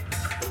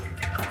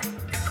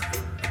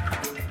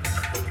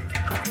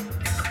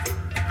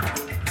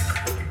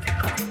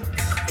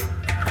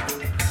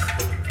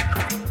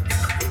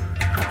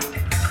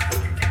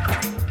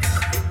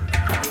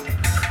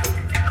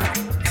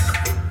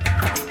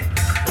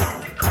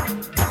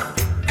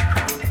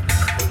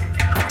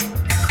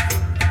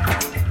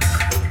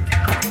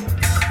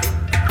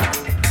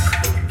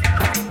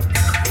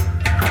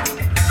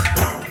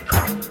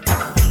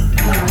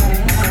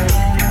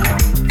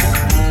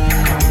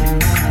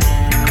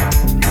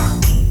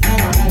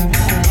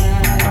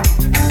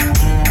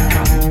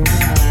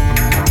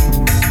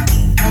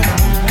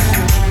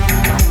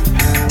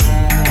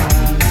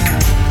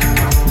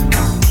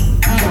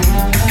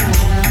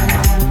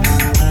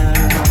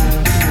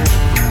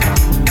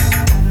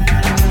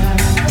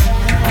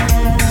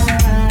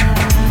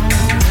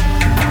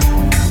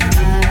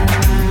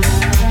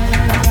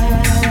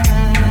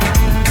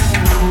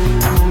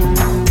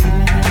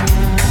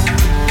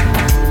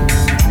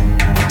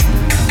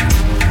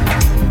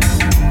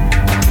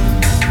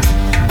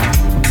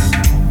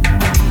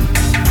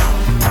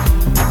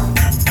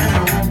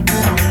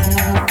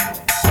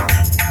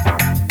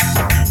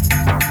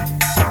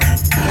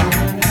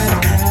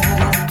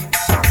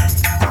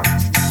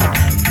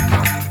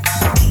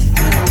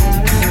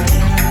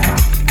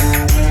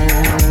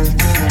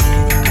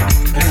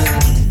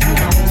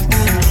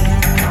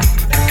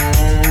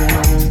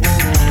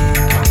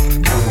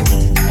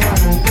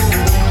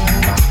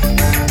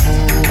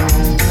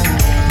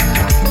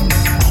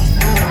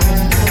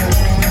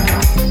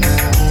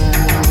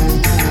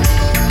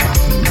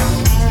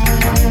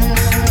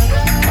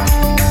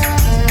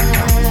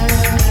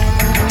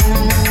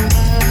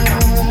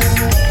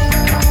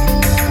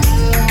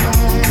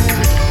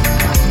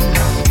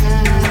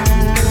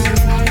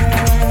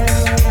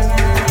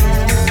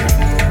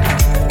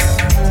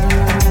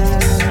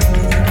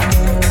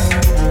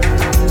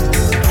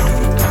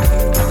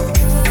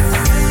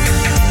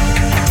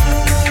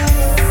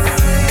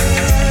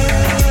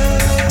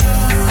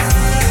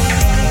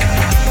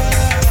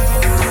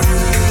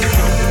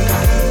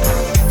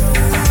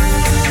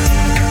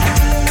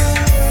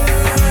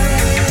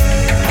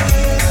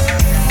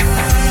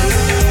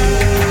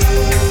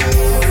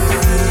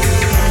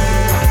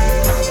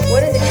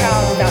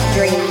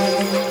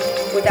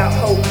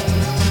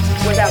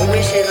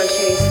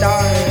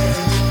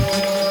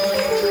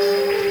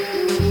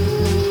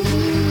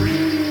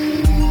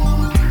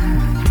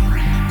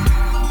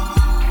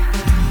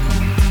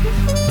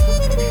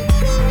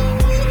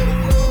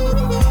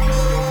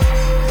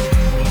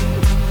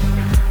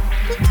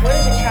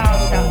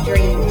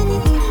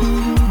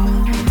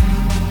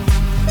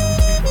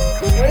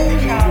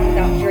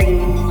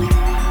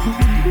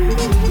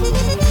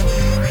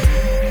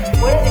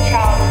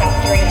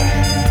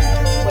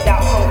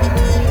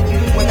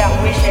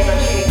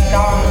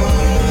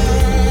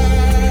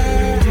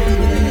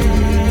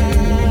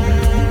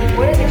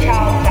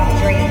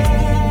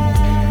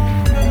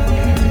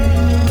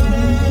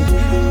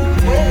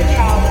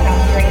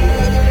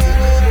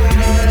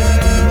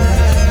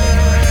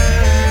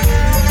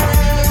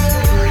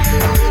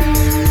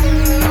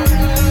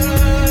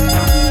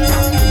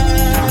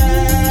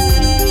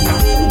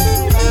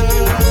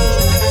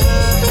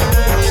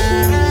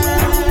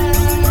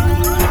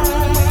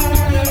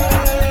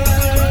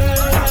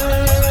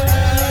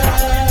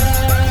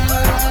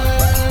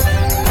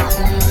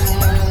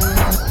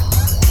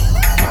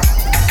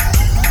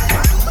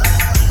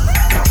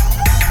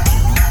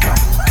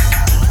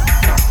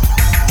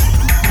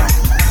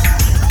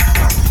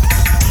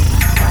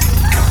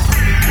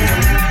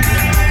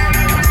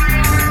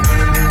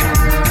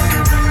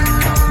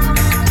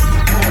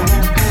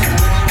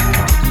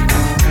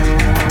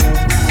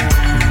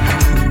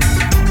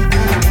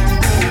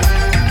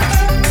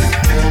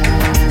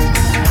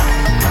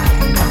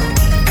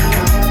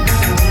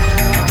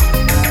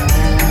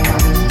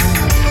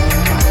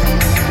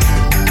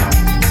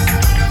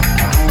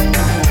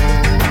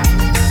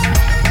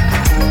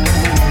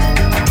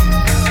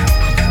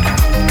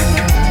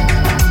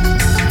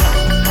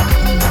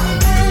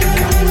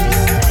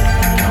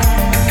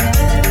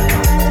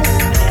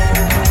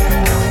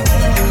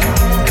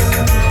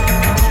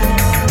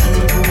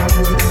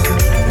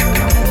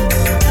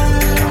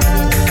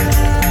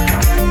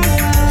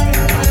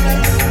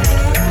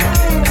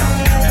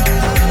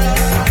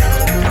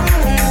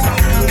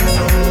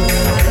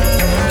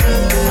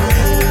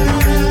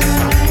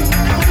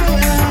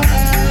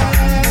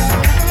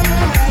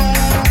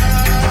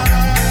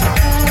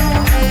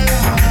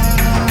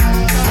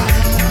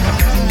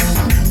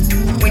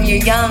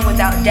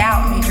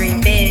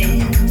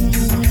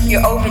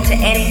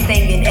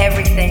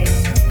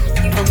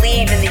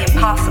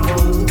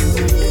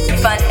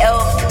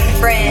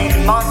 friend,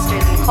 and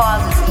monsters and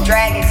closets and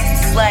dragons to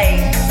slay.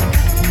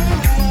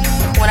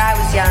 When I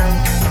was young,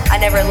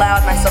 I never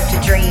allowed myself to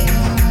dream,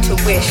 to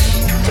wish,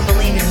 to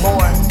believe in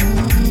more.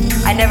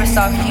 I never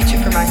saw a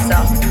future for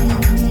myself.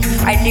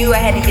 I knew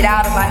I had to get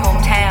out of my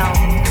hometown,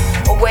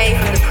 away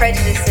from the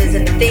prejudices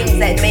and the things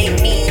that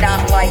made me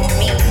not like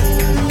me.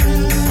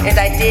 And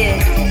I did.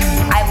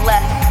 I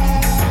left.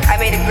 I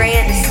made a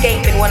grand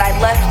escape, and when I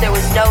left, there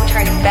was no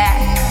turning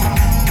back.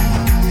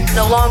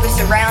 No longer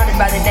surrounded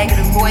by the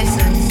negative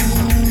voices.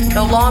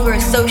 No longer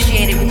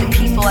associated with the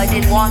people I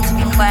didn't want to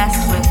be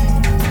classed with.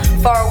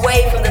 Far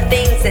away from the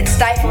things that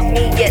stifled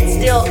me, yet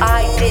still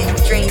I did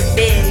dream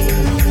big.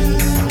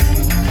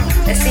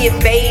 A sea of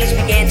beige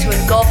began to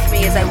engulf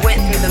me as I went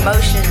through the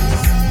motions.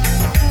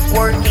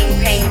 Working,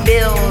 paying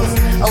bills,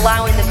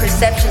 allowing the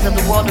perceptions of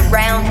the world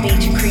around me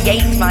to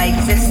create my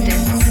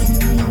existence.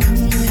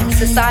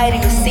 Society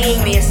was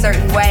seeing me a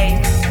certain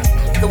way,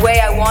 the way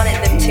I wanted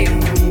them to,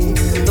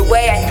 the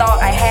way I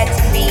thought I had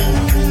to be,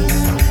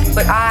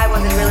 but I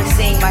wasn't really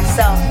seeing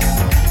myself.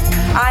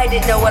 I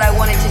didn't know what I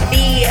wanted to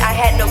be, I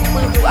had no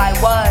clue who I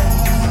was,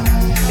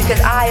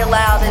 because I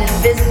allowed an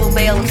invisible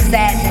veil of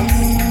sadness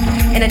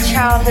and a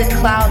childhood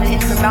clouded in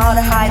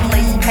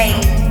formaldehyde-laced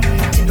pain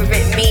to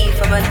prevent me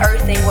from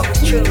unearthing what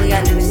was truly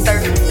under the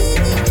surface.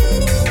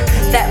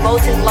 That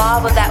molten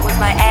lava that was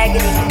my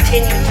agony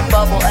continued to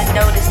bubble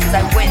unnoticed as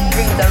I went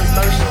through those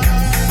motions,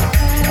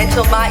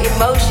 until my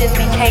emotions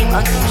became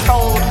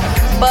uncontrolled,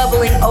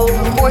 bubbling over,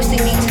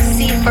 forcing me to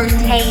see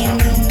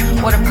firsthand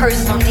what a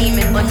personal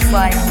demon looks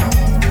like.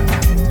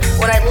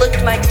 When I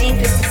looked my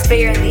deepest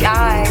despair in the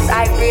eyes,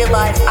 I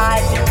realized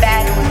I'd been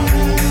battling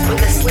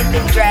with a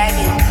sleeping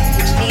dragon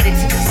which needed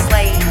to be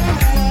slain.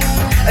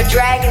 A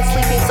dragon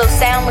sleeping so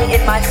soundly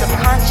in my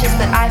subconscious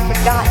that I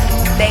forgot it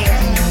was there.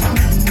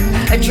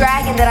 A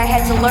dragon that I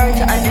had to learn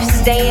to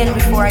understand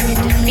before I could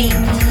defeat.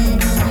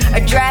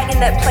 A dragon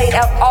that played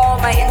out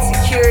all my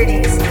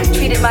insecurities,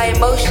 treated my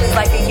emotions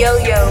like a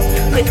yo-yo,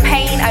 put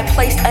pain I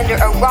placed under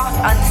a rock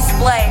on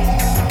display.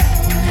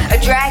 A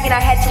dragon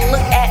I had to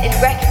look at and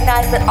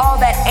recognize that all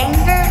that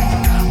anger,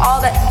 all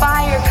that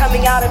fire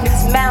coming out of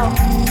its mouth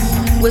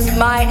was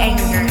my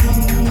anger,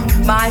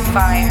 my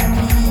fire.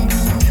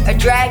 A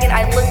dragon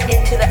I looked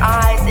into the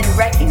eyes and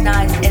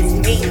recognized as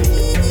me.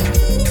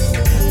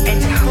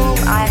 And to whom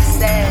I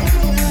said,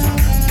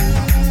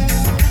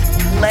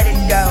 let it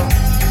go.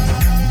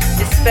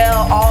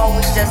 Dispel all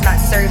which does not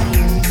serve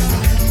you.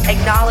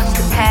 Acknowledge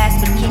the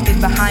past but keep it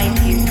behind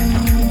you.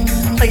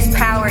 Place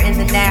power in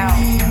the now.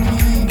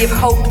 Give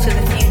hope to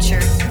the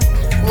future.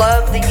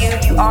 Love the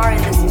you are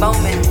in this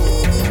moment.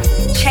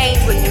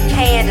 Change what you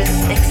can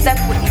and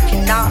accept what you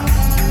cannot.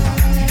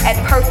 Add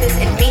purpose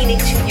and meaning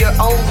to your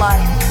own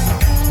life.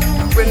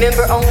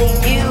 Remember, only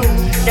you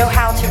know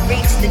how to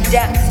reach the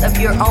depths of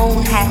your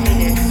own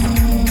happiness.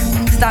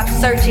 Stop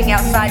searching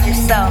outside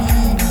yourself.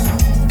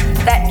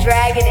 That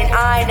dragon and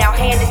I now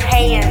hand in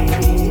hand.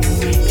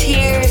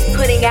 Tears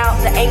putting out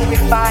the angry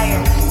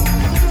fires.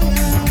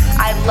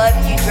 I love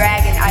you,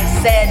 dragon, I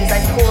said as I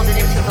pulled it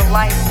into the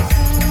light.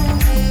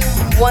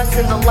 Once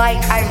in the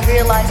light, I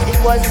realized it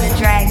wasn't a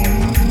dragon.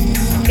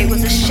 It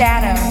was a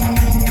shadow.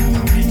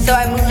 So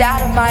I moved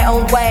out of my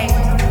own way.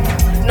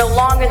 No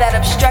longer that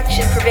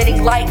obstruction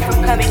preventing light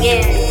from coming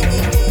in.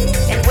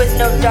 And with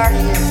no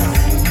darkness,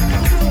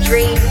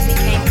 dreams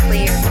became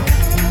clear.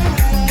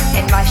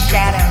 And my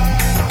shadow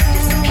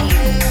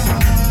disappeared.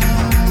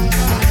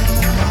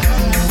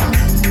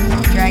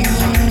 Dragon.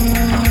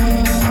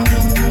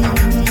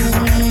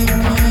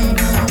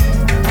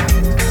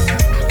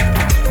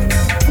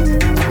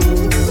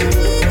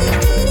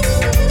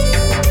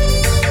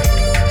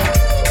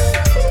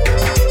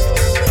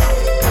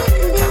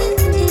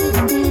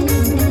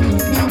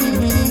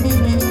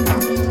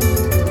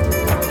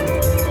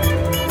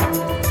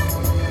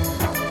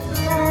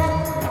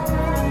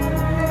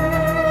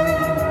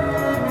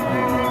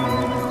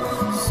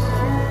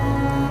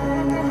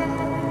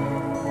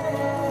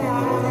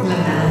 La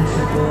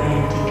danza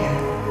poetica.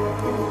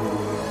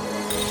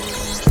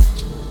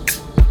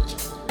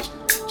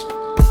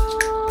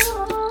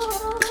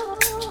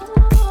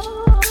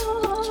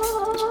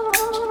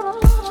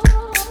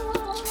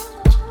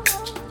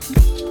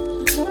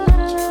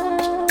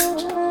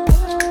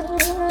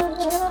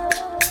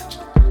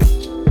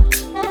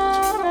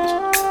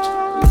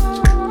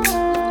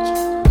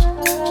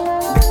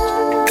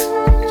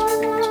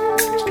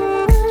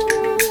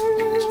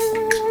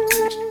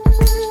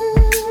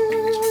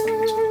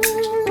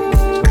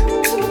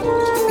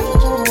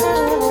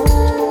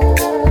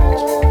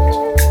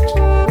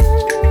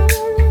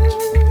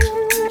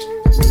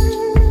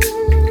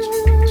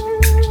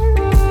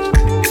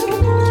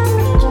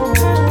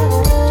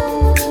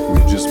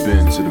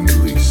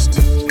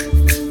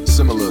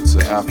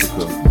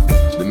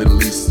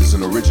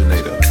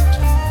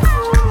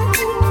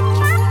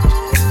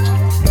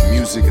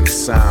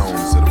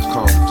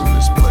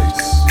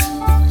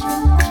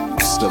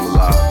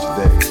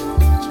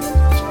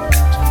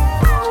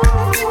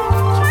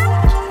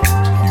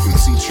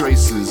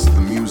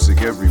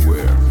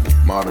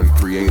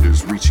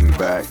 creators reaching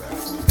back,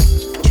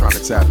 trying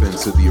to tap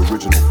into the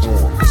original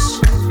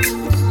forms.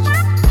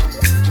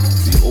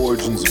 The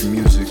origins of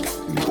music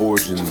and the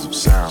origins of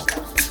sound.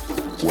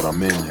 What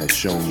Amin has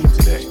shown you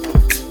today.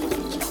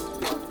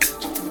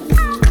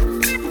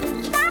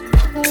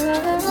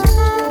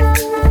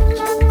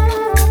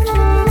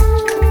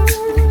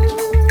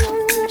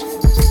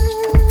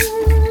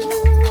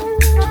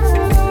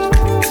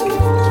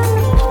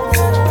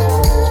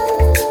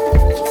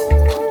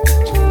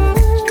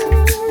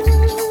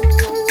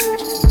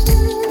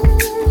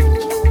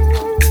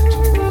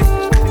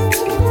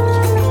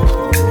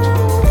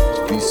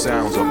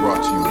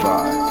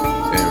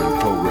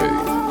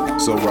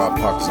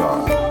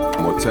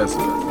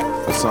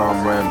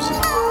 Assam Ramsey,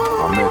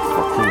 Ahmed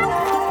Fakoum,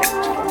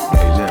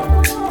 Elim,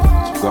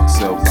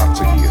 Goxel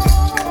Baktagia,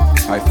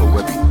 Haifa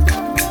Webi,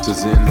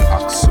 Tazin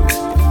Aksu,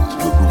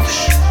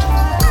 Larouche.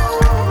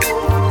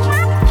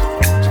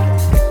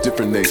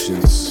 Different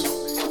nations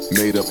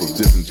made up of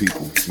different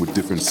people with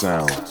different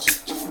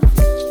sounds,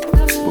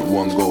 but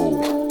one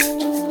goal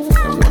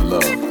and one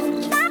love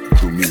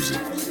through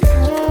music.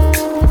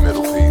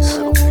 Middle piece,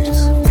 middle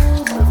piece,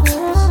 middle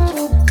piece,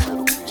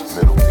 middle piece,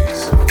 middle piece.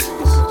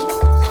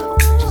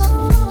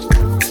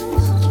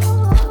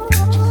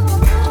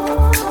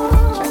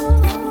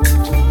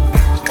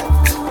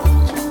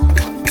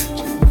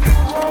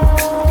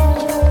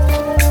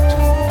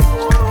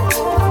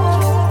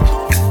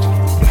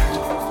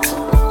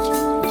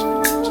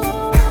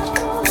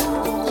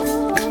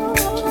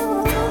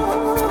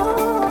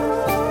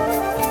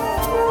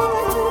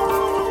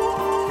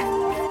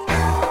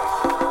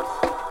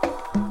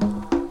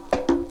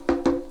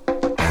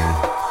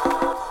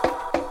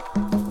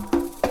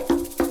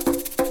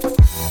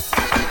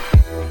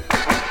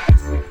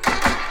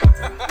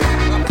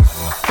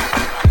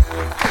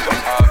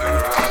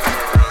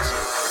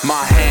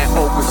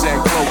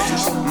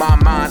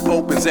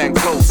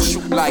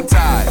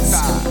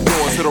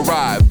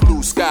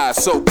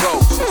 So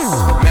gorgeous.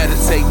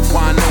 Meditate,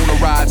 wine on the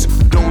rides,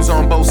 dunes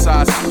on both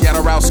sides.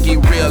 Yadarowski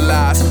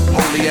realize,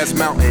 holy as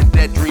mountain,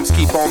 dead dreams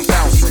keep on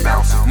bouncing.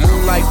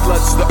 Moonlight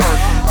floods the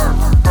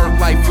earth, earth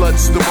light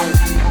floods the moon.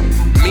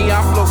 Me,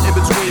 I float in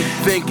between,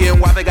 thinking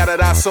why they gotta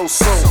die so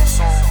soon.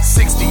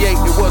 68,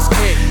 it was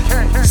king,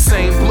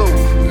 same blue,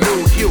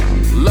 new hue.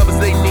 Lovers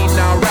they need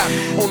now rap,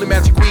 only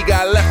magic we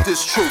got left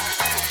is truth.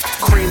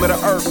 Cream of the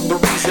earth, the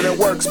reason it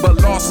works,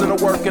 but lost in the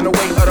work and the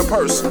weight of the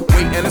purse.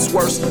 Weight and it's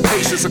worse,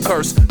 patience a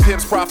curse.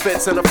 Pimps,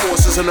 prophets, and the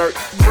forces inert.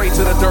 Pray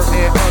to the dirt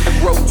and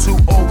undergrowth to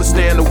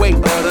overstand the weight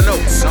of the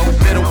notes.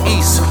 Middle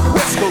East,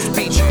 West Coast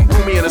beach,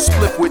 roomy in a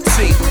split with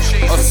tea.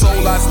 A soul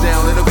lies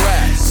down in the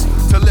grass.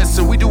 To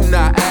listen, we do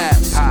not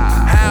ask.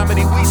 How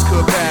many weeks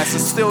could pass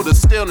and still the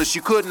stillness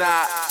you could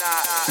not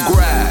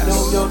grasp? I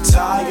know you're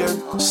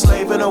tired,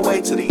 slaving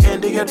away to the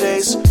end of your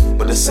days,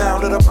 but the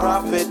sound of the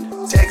prophet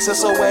takes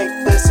us away,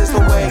 this is the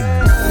way.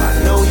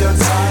 I know you're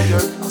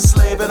tired,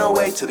 slaving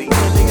away to the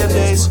end of your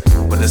days,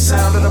 but the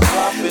sound of the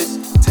prophet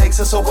takes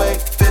us away,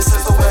 this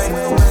is the way.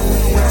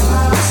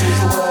 This is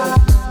the way.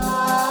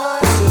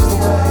 This is the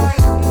way.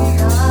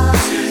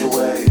 This is the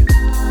way.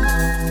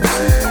 This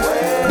is the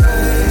way.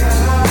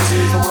 This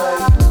is the way.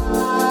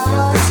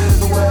 This is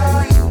the way.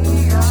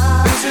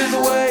 This is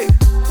the way.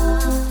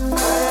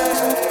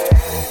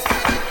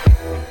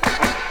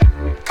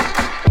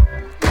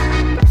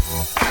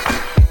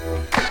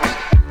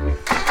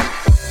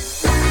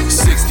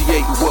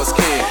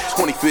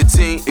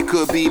 2015, it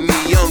could be me,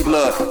 young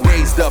blood,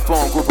 raised up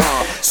on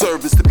Gravon.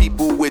 Service to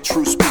people with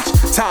true speech.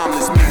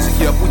 Timeless music,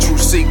 yup, we true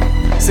seek.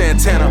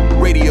 Santana,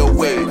 radio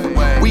wave.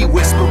 We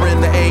whisper in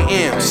the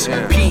AMs,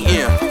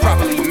 PM,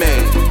 properly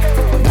made.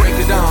 Break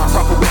it down,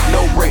 proper with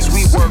no breaks.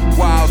 We work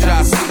while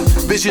y'all sleep.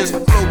 Visions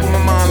flow through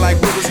my mind like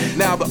rivers.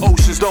 Now the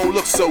oceans don't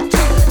look so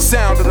deep.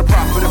 Sound of the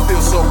prophet, it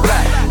feels so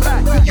black.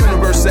 The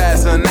universe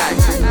as an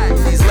act.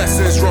 These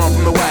lessons drawn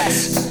from the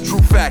wax.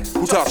 True fact,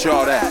 who taught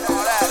y'all that?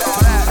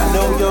 I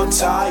know you're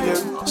tired,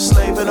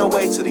 slaving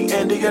away to the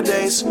end of your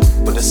days,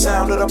 but the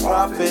sound of the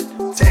prophet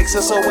takes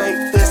us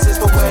away, this is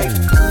the way.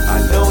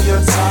 I know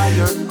you're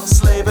tired,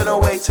 slaving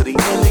away to the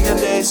end of your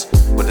days,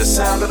 but the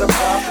sound of the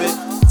prophet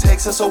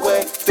takes us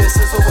away, this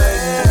is the way.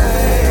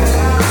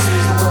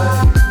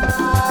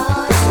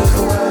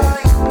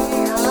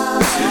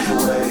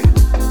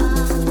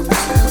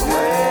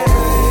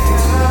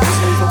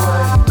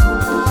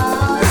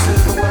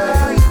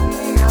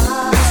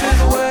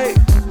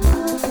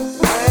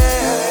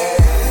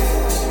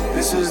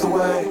 This is the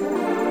way.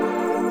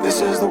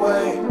 This is the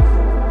way.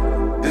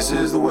 This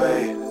is the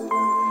way.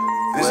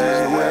 This is the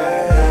way.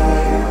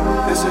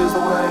 This is the way. This is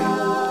the way.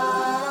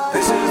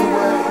 This is the way.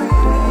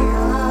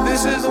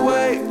 This is the way. This is the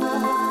way.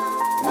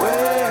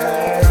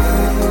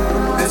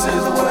 This is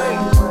the way. This is the way.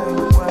 This is the way.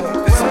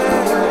 This is the way. This is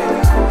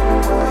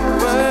the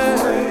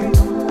way.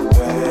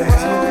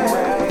 This is the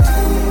way.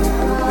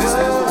 This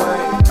is the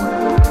way.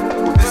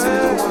 This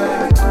is the way.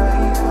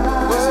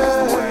 This is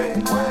the way.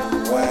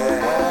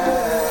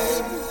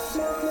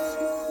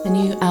 The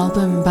new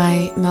album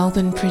by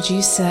Melbourne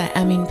producer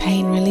Amin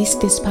Payne released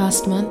this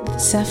past month,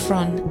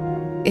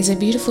 Saffron. is a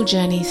beautiful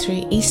journey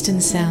through Eastern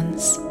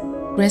sounds,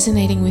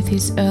 resonating with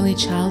his early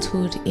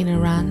childhood in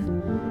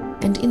Iran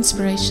and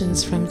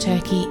inspirations from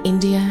Turkey,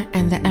 India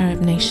and the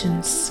Arab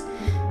nations.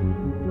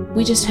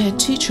 We just heard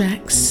 2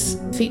 tracks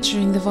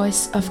featuring the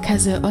voice of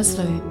Cazeaux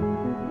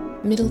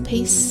O.S.L.O, Middle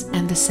Peace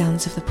and the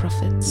Sounds of the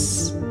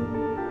Prophets.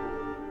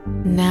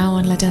 Now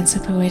on La Danza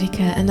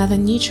Poetica, another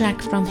new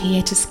track from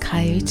Hiatus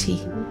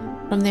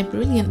Kaiyote from their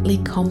brilliantly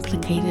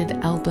complicated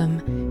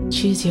album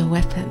Choose Your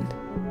Weapon.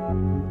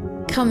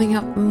 Coming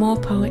up, more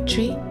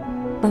poetry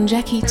from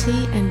Jacky T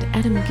and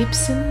Adam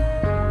Gibson,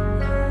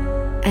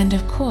 and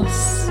of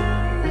course,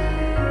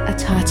 a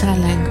Tatar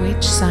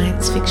language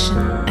science fiction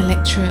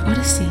electro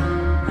odyssey.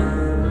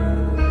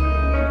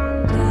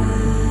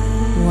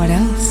 What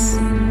else?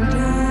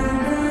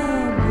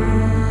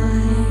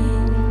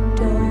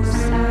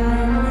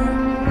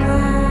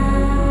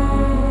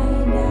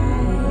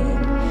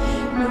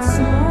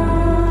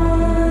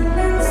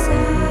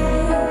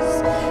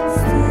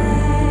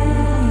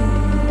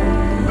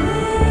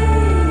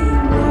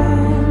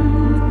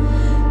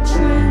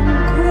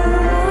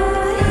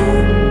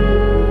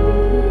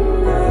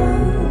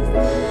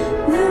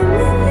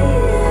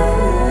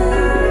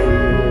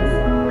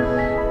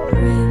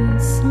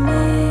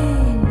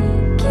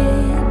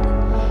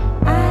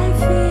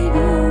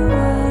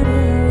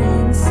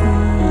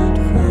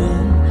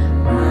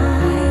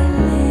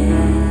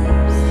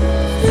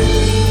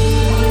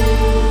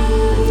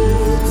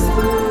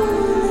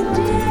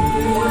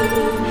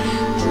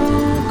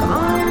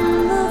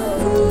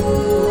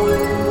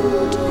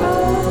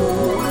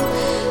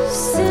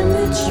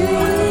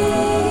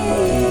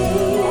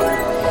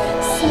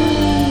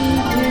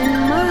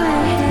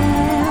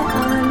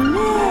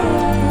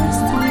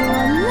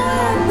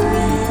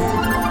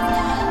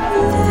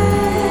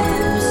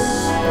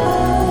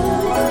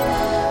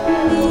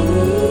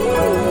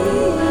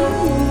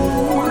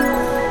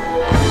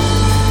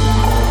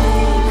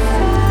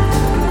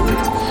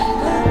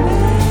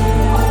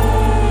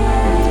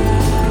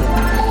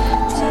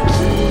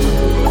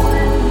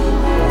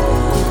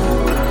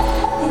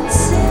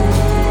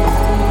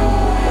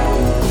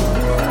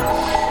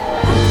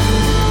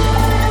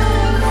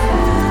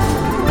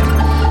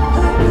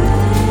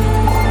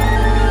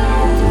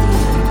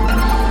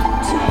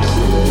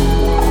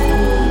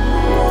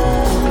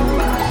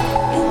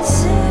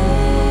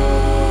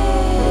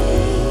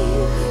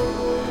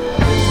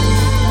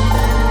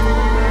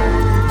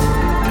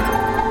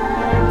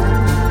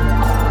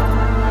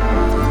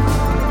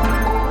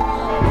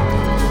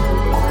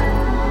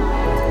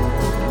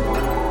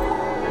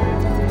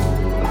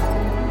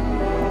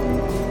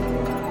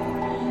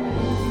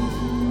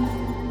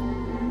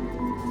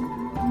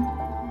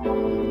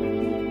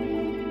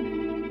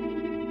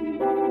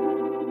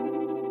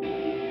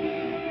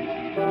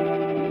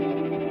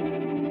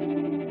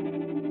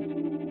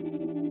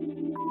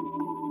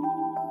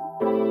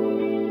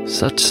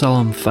 Such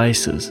solemn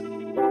faces,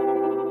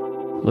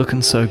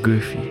 looking so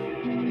goofy.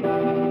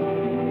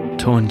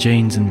 Torn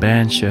jeans and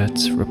band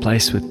shirts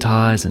replaced with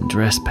ties and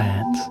dress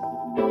pants.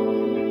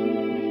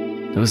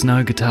 There was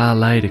no guitar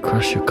laid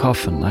across your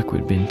coffin like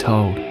we'd been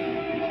told.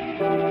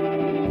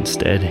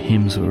 Instead,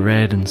 hymns were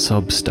read and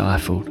sobs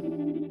stifled.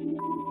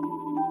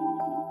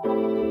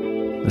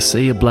 The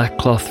sea of black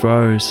cloth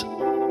rose.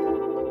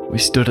 We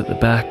stood at the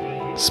back,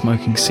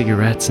 smoking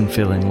cigarettes and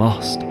feeling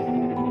lost.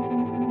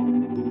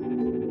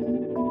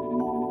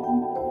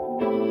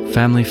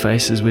 Family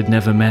faces we'd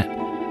never met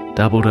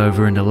doubled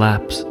over into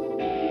laps.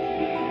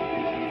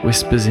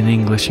 Whispers in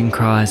English and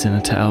cries in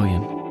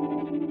Italian.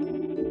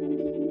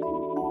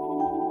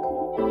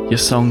 Your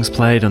songs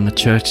played on the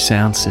church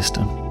sound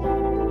system.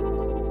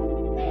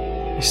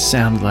 You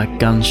sounded like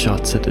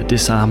gunshots at a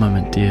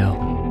disarmament deal.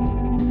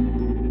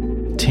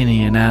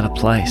 Tinny and out of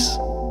place.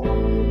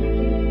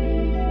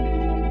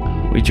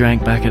 We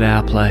drank back at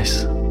our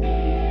place.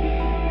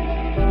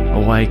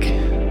 Awake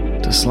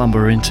to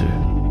slumber into.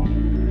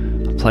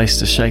 A place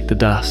to shake the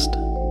dust.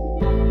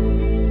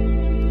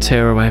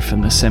 Tear away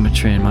from the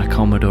cemetery in my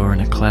Commodore in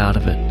a cloud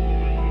of it.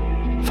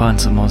 Find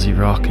some Aussie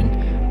rock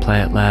and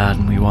play it loud,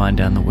 and we wind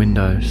down the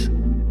windows.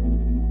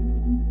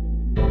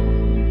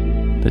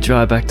 The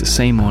drive back to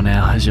Seymour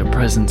now has your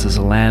presence as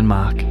a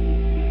landmark.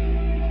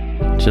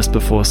 Just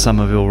before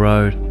Somerville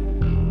Road,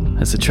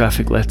 as the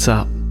traffic lets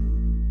up,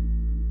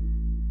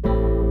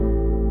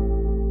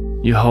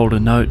 you hold a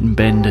note and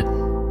bend it,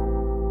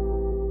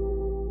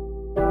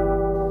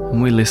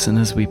 and we listen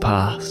as we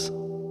pass.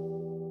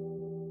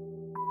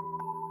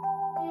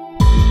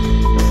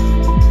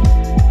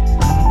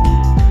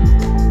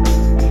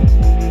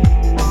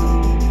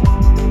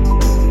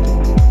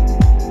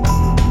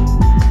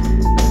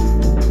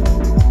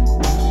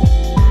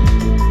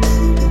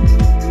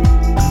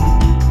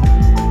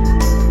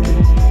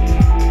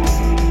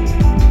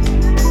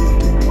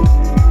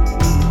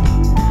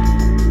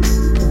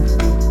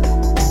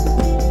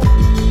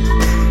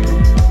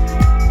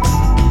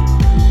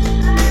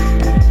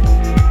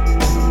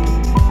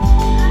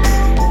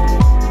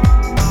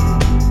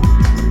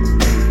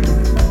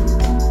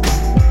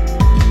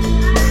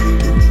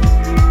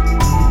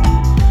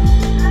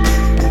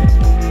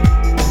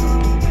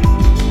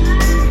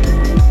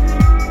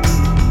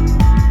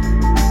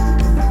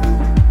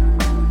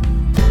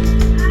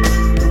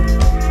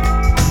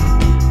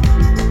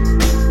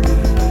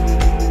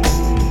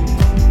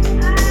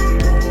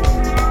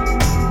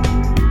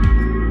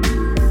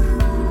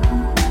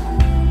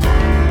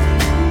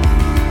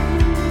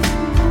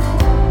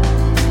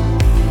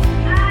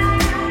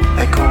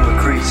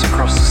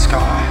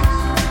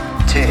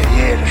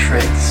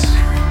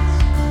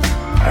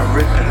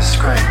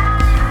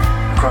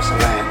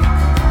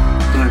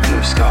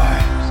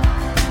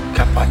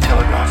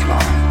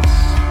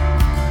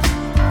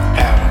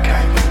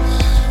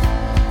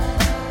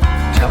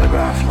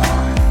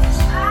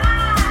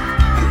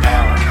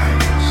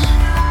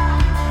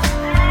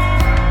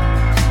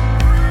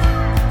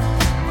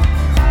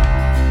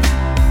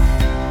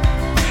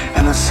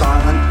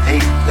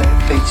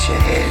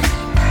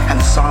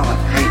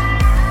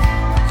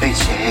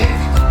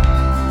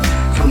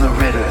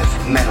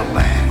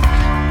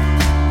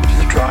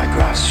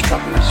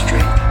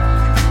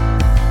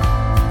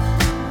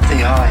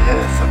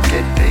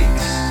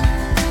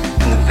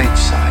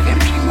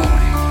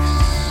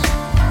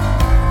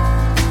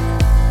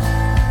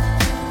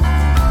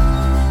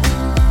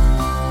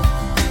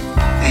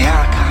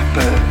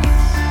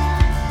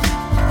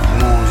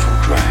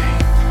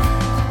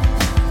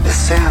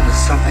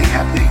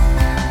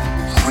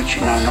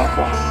 are not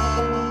one.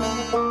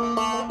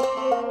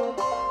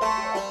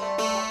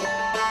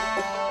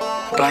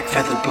 A black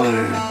feathered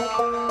blue,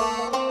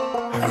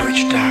 a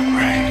rich dark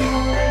rain.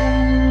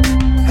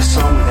 A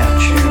song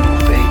without tune or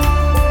beat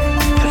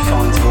that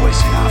finds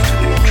voice in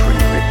afternoon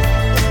tree rip.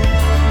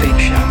 Beak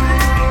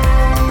sharpening,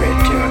 red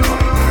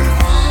terracotta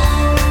roofs.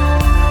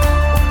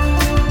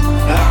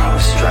 Oh,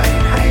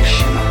 Australian haze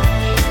shimmer.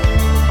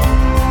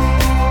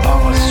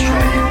 Oh,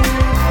 Australian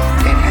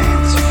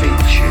enhanced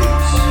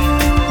features.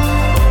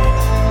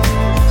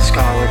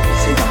 Skyward we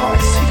see the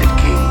high-seated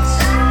kings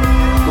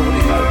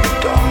lording over the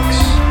dogs.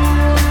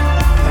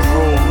 The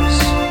roars.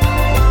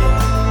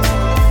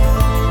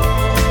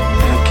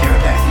 They don't care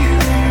about you.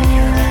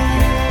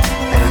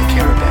 They don't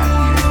care about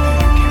you.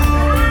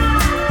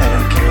 They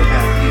don't care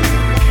about you.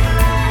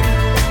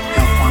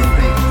 Not one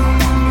bit.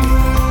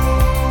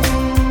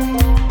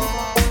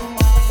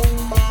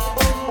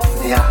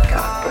 The Arctic birds. The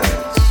Arctic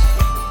birds.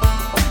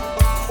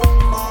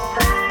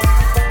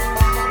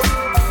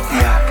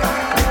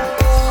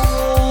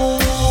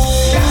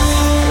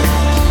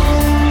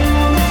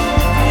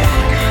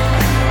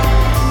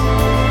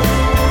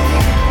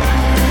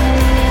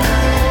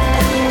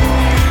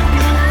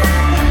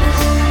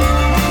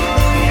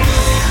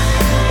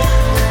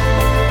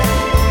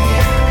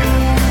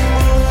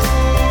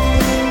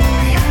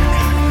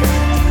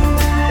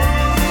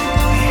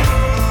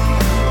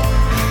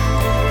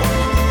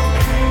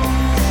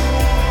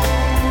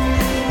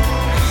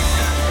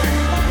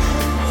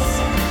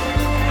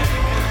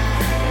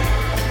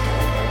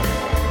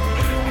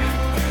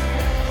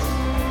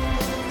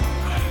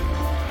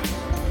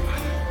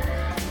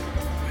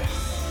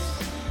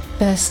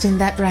 First in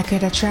that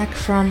record, a track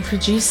from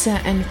producer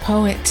and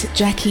poet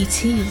Jacky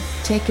T,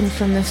 taken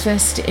from the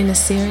first in a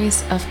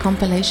series of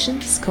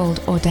compilations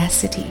called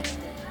Audacity,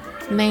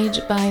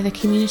 made by the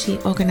community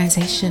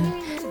organisation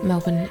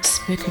Melbourne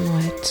Spoken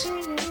Word.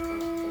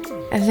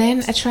 And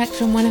then a track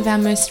from one of our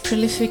most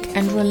prolific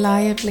and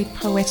reliably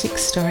poetic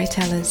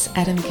storytellers,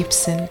 Adam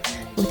Gibson,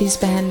 with his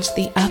band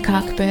The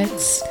Arctic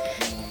Birds.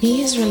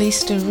 He has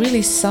released a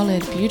really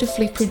solid,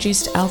 beautifully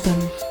produced album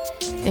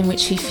in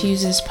which he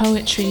fuses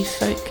poetry,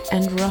 folk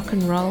and rock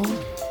and roll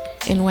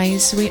in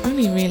ways we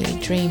only really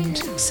dreamed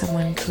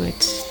someone could.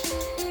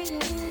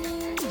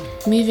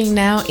 Moving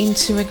now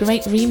into a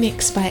great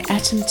remix by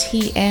Atom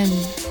TM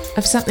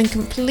of something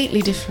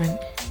completely different.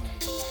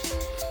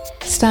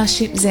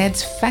 Starship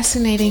Z's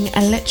fascinating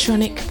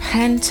electronic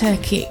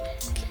pan-Turkic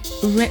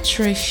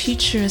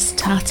retro-futurist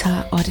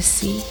Tartar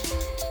Odyssey.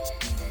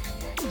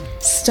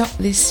 Stop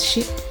This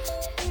Ship,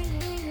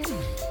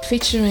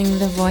 featuring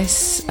the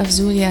voice of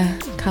Zulia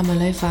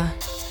Kamalova.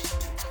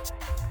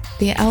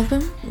 The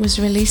album was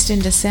released in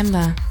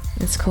December.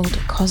 It's called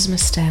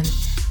Cosmostan.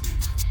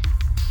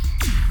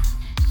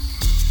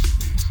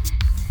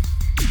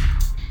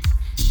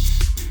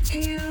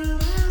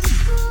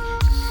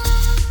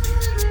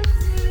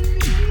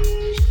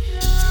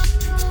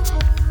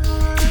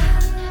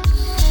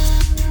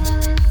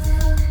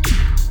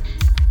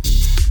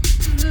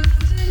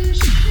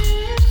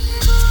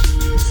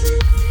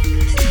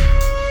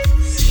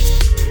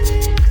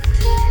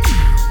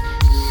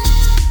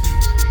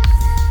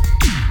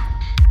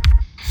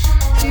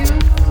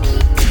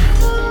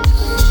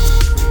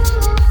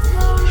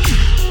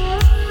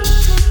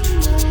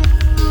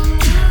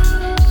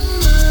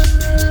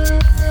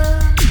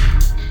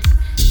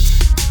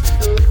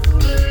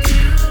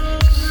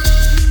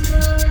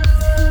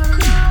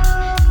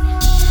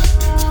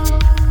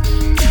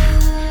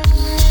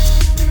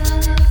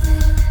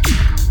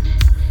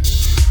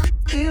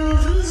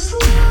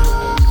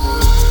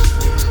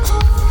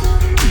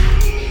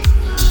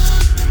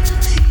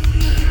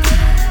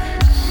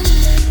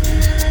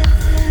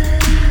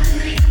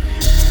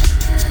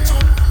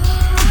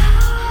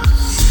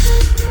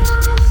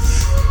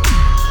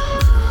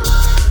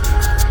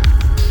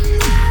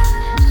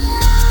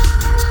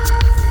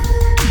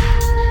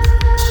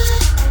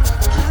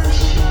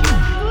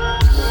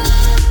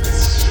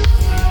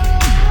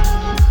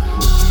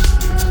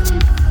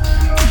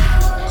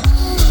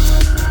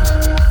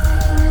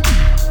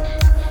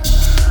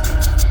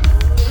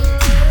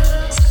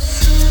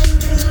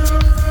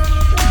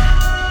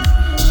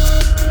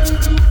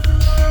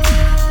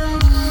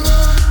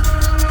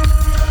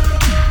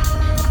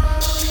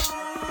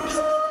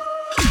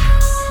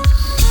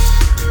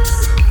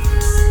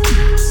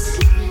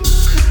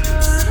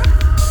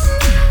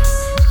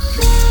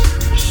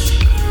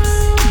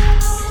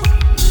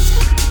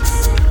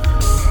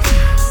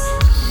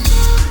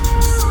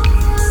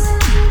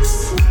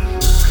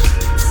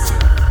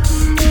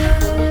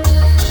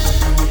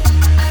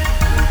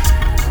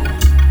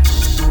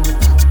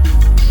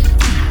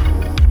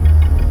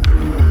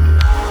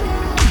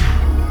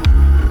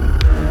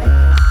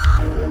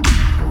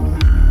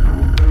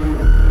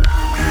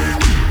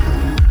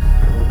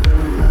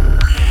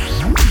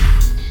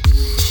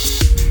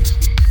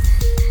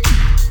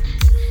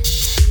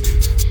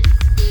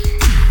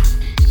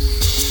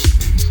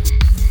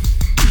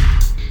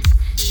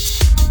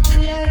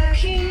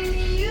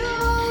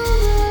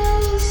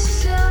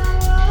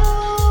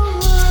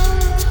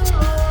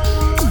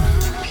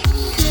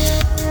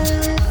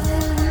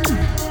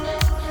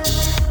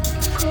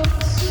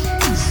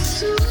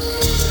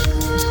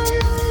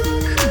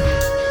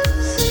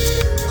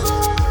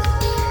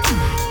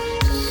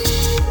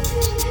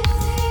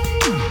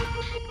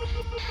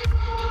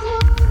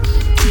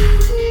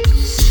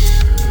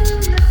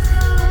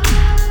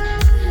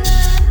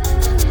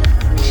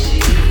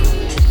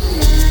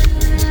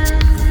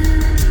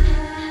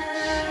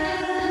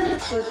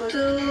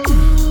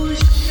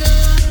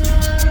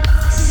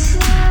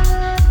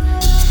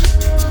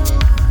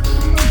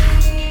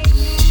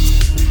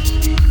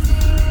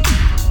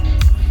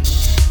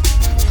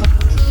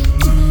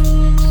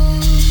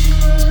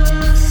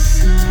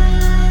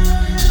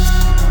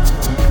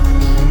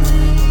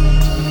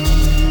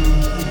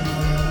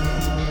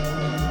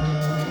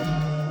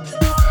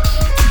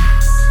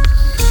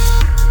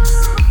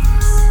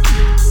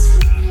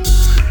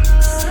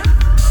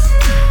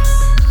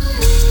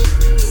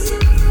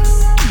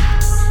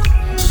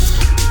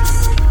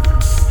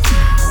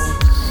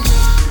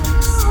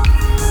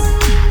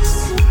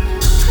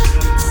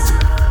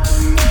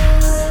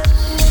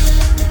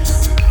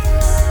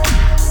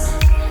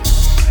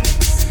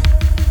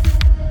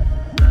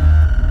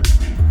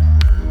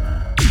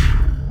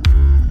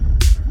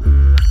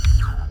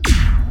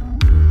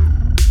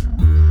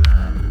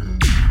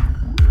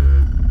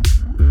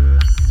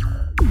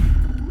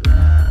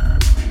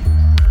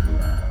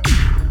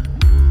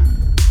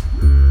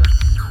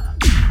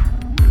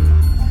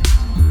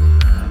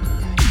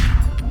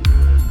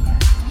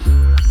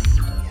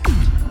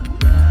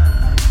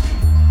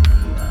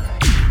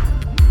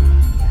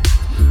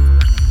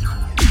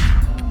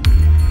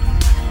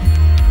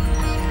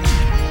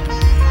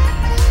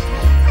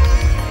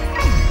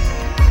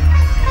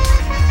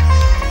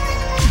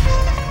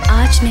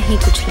 नहीं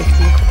कुछ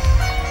लिखने को,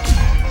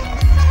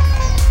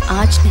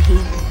 आज नहीं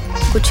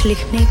कुछ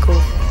लिखने को,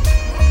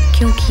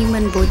 क्योंकि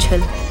मन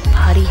बोझल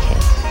भारी है।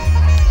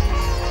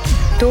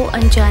 तो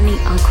अनजानी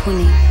आंखों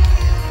ने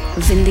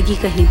जिंदगी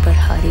कहीं पर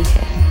हारी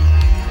है,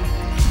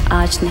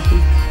 आज नहीं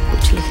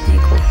कुछ लिखने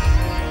को।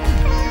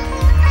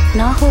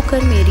 ना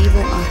होकर मेरी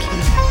वो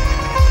आंखें,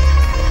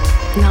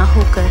 ना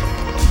होकर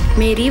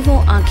मेरी वो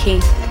आंखें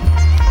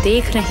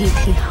देख रही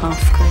थी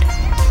हाँफ कर।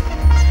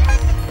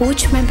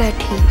 पूछ में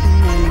बैठी उन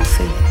नैनों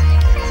से,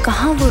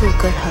 कहाँ वो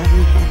रोकर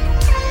हारी है।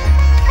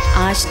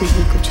 आज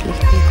नहीं कुछ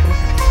लिखने को,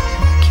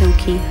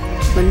 क्योंकि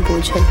मन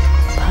बोझल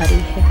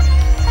भारी है।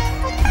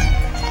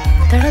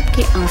 तड़प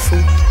के आंसू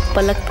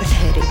पलक पर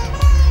ठहरे,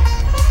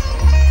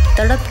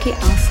 तड़प के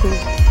आंसू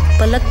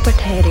पलक पर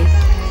ठहरे।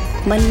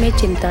 मन में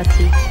चिंता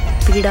थी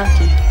पीड़ा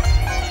की,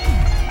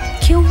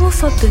 क्यों वो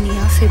सब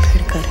दुनिया से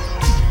भिड़कर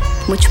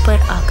मुझ पर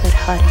आकर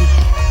हारी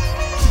है।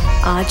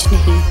 आज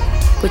नहीं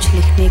कुछ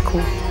लिखने को,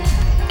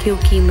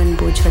 क्योंकि मन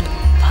बोझल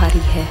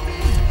भारी है।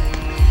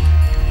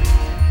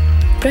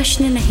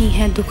 प्रश्न नहीं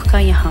है दुख का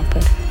यहाँ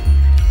पर,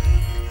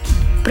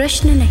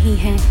 प्रश्न नहीं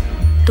है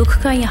दुख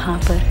का यहाँ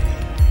पर।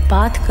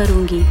 बात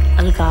करूँगी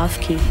अलगाव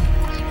की,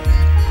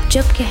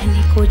 जब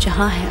कहने को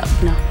जहाँ है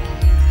अपना,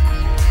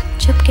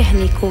 जब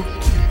कहने को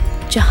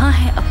जहाँ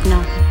है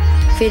अपना।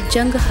 फिर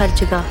जंग हर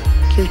जगह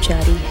क्यों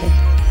जारी है।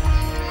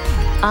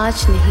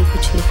 आज नहीं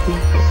कुछ लिखने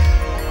को,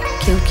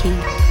 क्योंकि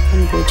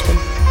मन बोझल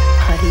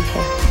भारी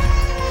है।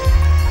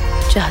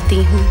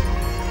 चाहती हूँ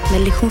मैं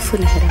लिखूँ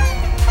सुनहरा,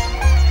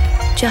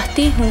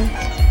 चाहती हूँ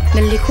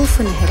मैं लिखूँ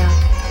सुनहरा।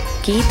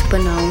 गीत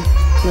बनाऊँ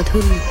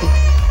मधुर मुझे,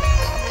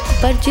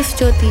 पर जिस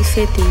ज्योति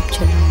से दीप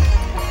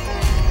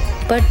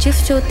जलाऊँ, पर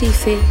जिस ज्योति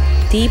से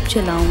दीप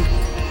जलाऊँ,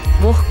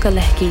 वो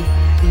कलह की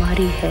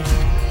मारी है।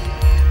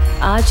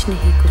 आज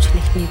नहीं कुछ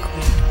लिखने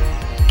को,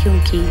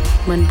 क्योंकि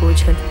मन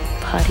बोझल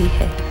भारी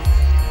है।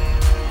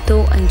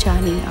 तो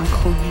अनजानी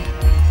आँखों में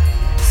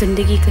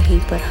जिंदगी कहीं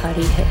पर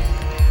हारी है।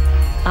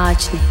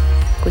 आज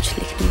नहीं कुछ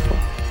लिखने को।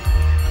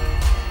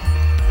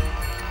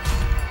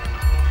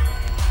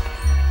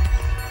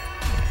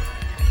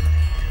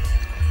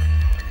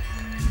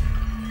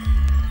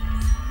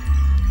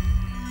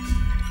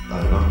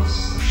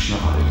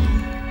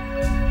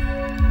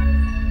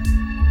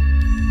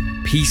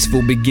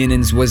 Peaceful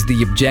beginnings was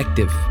the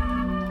objective,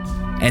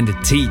 and to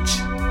teach.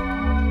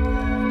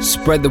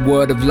 Spread the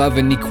word of love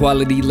and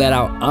equality, let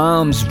our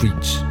arms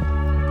reach.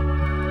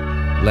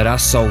 Let our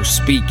souls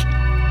speak,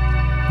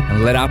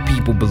 and let our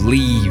people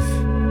believe.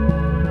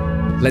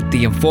 Let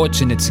the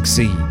unfortunate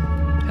succeed,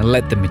 and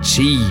let them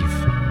achieve.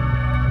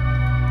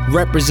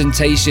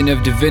 Representation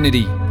of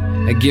divinity,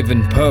 a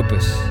given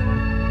purpose.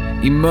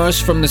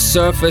 Immersed from the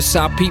surface,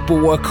 our people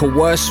were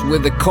coerced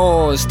with a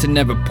cause to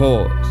never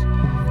pause.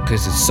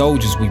 'Cause as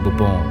soldiers we were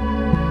born.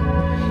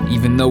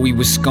 Even though we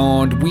were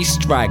scorned, we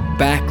strike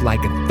back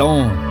like a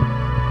thorn.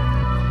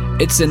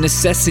 It's a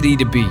necessity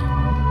to be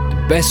the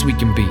best we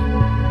can be.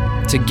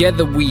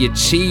 Together we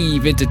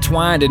achieve,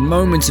 intertwined in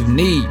moments of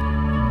need.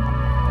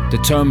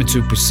 Determined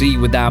to proceed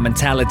with our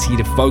mentality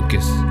to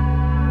focus.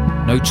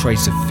 No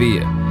trace of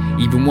fear,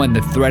 even when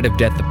the threat of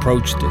death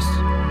approached us.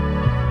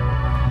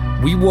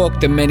 We walked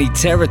the many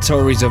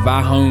territories of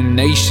our home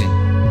nation.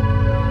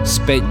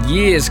 Spent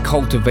years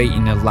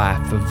cultivating a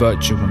life of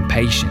virtue and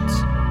patience.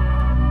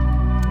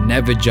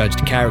 Never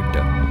judged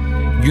character,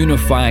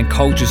 unifying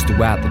cultures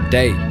throughout the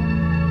day.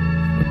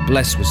 We're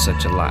blessed with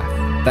such a life,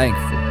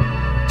 thankful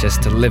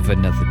just to live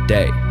another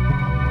day.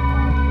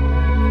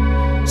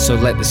 So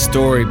let the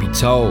story be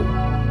told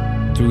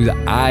through the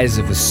eyes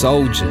of a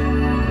soldier,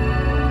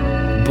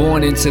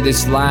 born into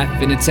this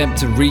life in attempt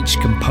to reach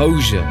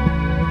composure.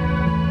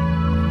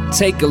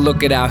 Take a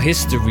look at our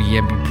history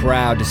and be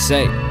proud to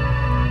say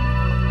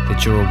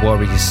that you're a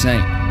warrior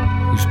saint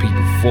whose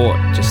people fought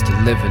just to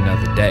live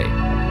another day.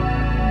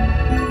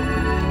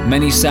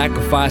 Many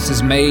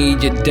sacrifices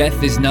made, yet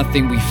death is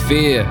nothing we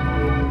fear.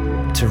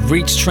 To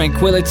reach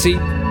tranquility,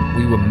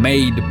 we were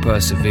made to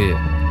persevere.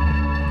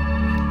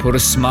 Put a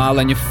smile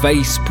on your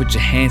face, put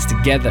your hands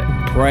together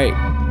and pray.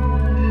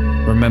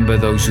 Remember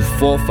those who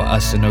fought for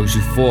us and those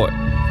who fought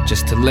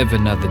just to live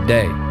another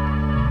day.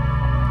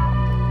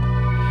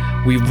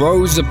 We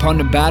rose upon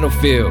the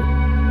battlefield,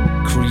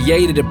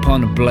 created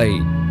upon a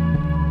blade.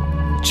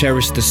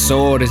 Cherish the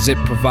sword as it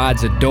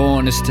provides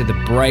adornance to the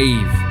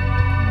brave.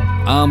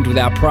 Armed with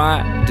our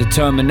pride,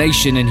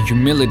 determination, and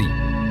humility.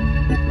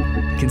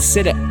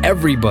 Consider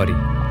everybody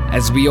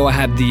as we all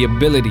have the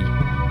ability.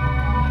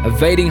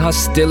 Evading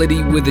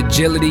hostility with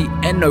agility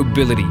and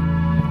nobility.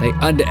 They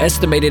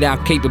underestimated our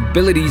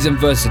capabilities and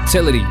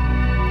versatility.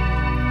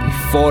 We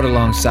fought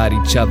alongside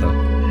each other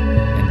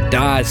and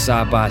died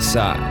side by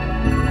side.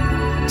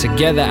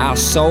 Together our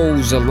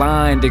souls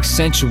aligned,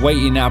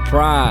 accentuating our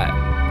pride.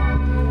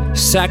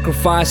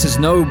 Sacrifice is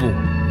noble,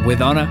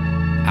 with honor,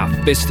 our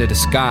fist to the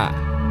sky.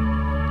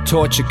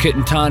 Torture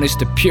couldn't tarnish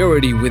the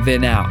purity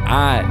within our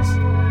eyes.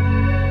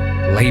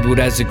 Labeled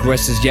as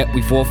aggressors, yet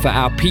we fought for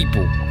our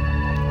people.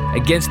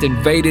 Against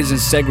invaders and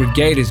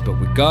segregators, but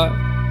with God,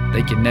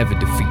 they can never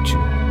defeat you.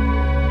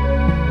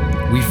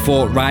 We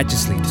fought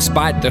righteously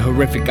despite the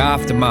horrific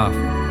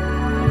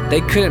aftermath.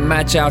 They couldn't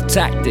match our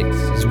tactics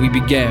as we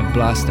began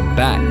blasting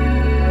back.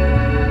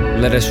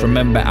 Let us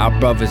remember our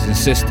brothers and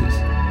sisters.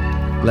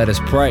 Let us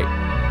pray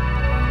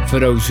for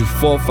those who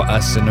fought for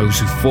us and those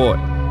who fought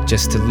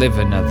just to live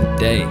another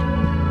day.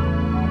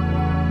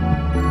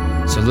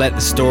 So let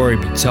the story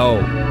be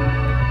told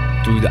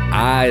through the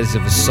eyes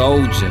of a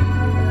soldier,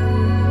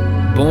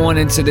 born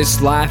into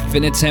this life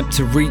in attempt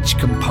to reach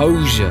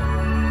composure.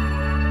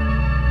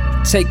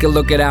 Take a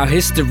look at our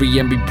history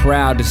and be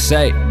proud to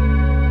say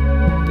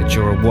that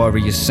you're a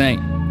warrior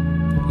saint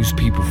whose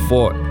people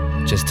fought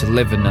just to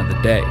live another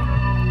day.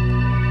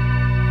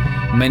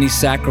 Many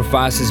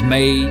sacrifices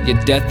made,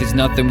 yet death is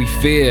nothing we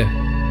fear.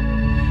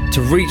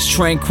 To reach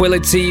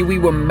tranquility, we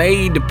were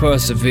made to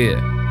persevere.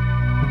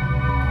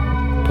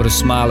 Put a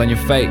smile on your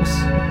face,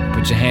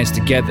 put your hands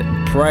together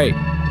and pray.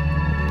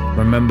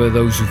 Remember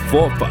those who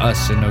fought for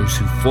us and those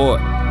who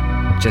fought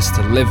just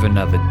to live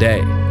another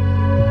day.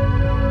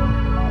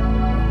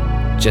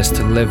 Just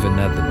to live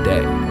another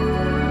day.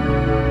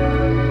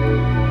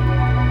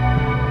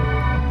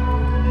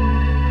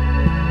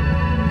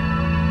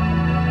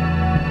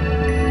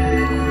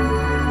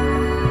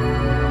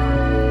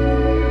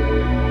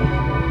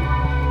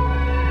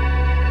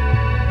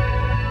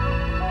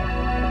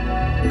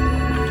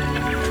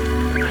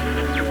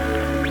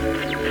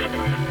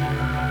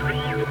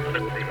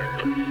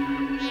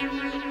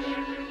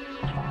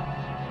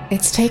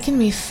 It's taken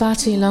me far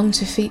too long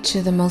to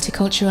feature the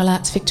Multicultural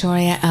Arts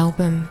Victoria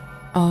album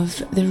of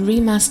the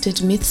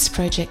remastered Myths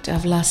project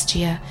of last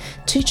year.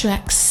 2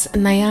 tracks,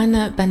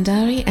 Nayana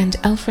Bhandari and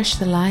Alfresh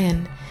the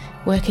Lion,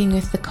 working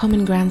with the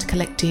Common Ground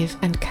Collective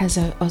and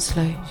Cazeaux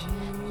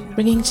O.S.L.O,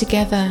 bringing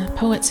together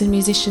poets and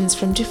musicians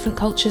from different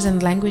cultures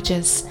and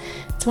languages.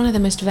 It's one of the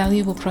most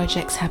valuable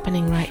projects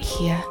happening right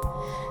here.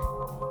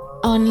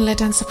 On La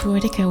Danza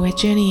Poetica, we're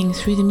journeying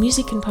through the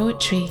music and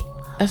poetry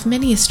of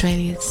many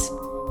Australians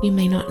you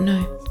may not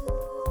know.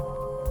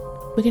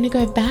 We're going to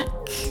go back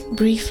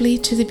briefly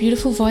to the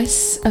beautiful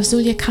voice of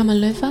Zulia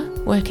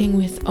Kamalova working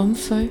with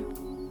Omfo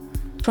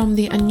from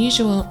the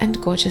unusual and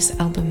gorgeous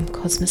album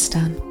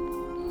Cosmostan.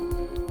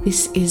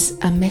 This is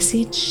a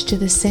message to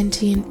the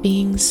sentient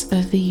beings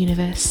of the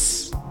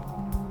universe.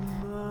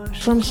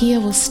 From here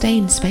we'll stay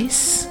in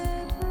space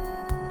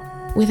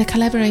with a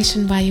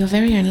collaboration by your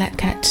very own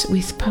LAPKAT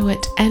with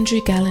poet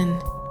Andrew Galan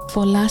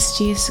for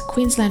last year's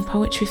Queensland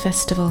Poetry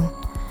Festival.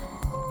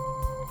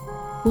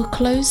 We'll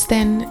close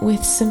then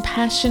with some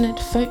passionate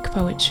folk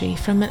poetry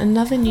from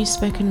another new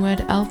spoken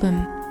word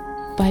album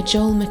by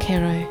Joel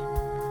McKerrow.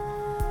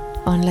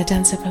 On La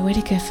Danza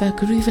Poetica for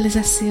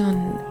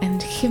Groovelisation and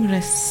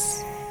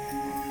Hymrus,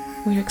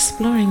 we're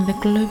exploring the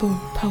global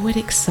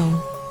poetic soul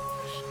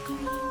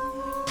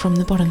from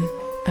the bottom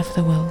of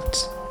the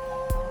world.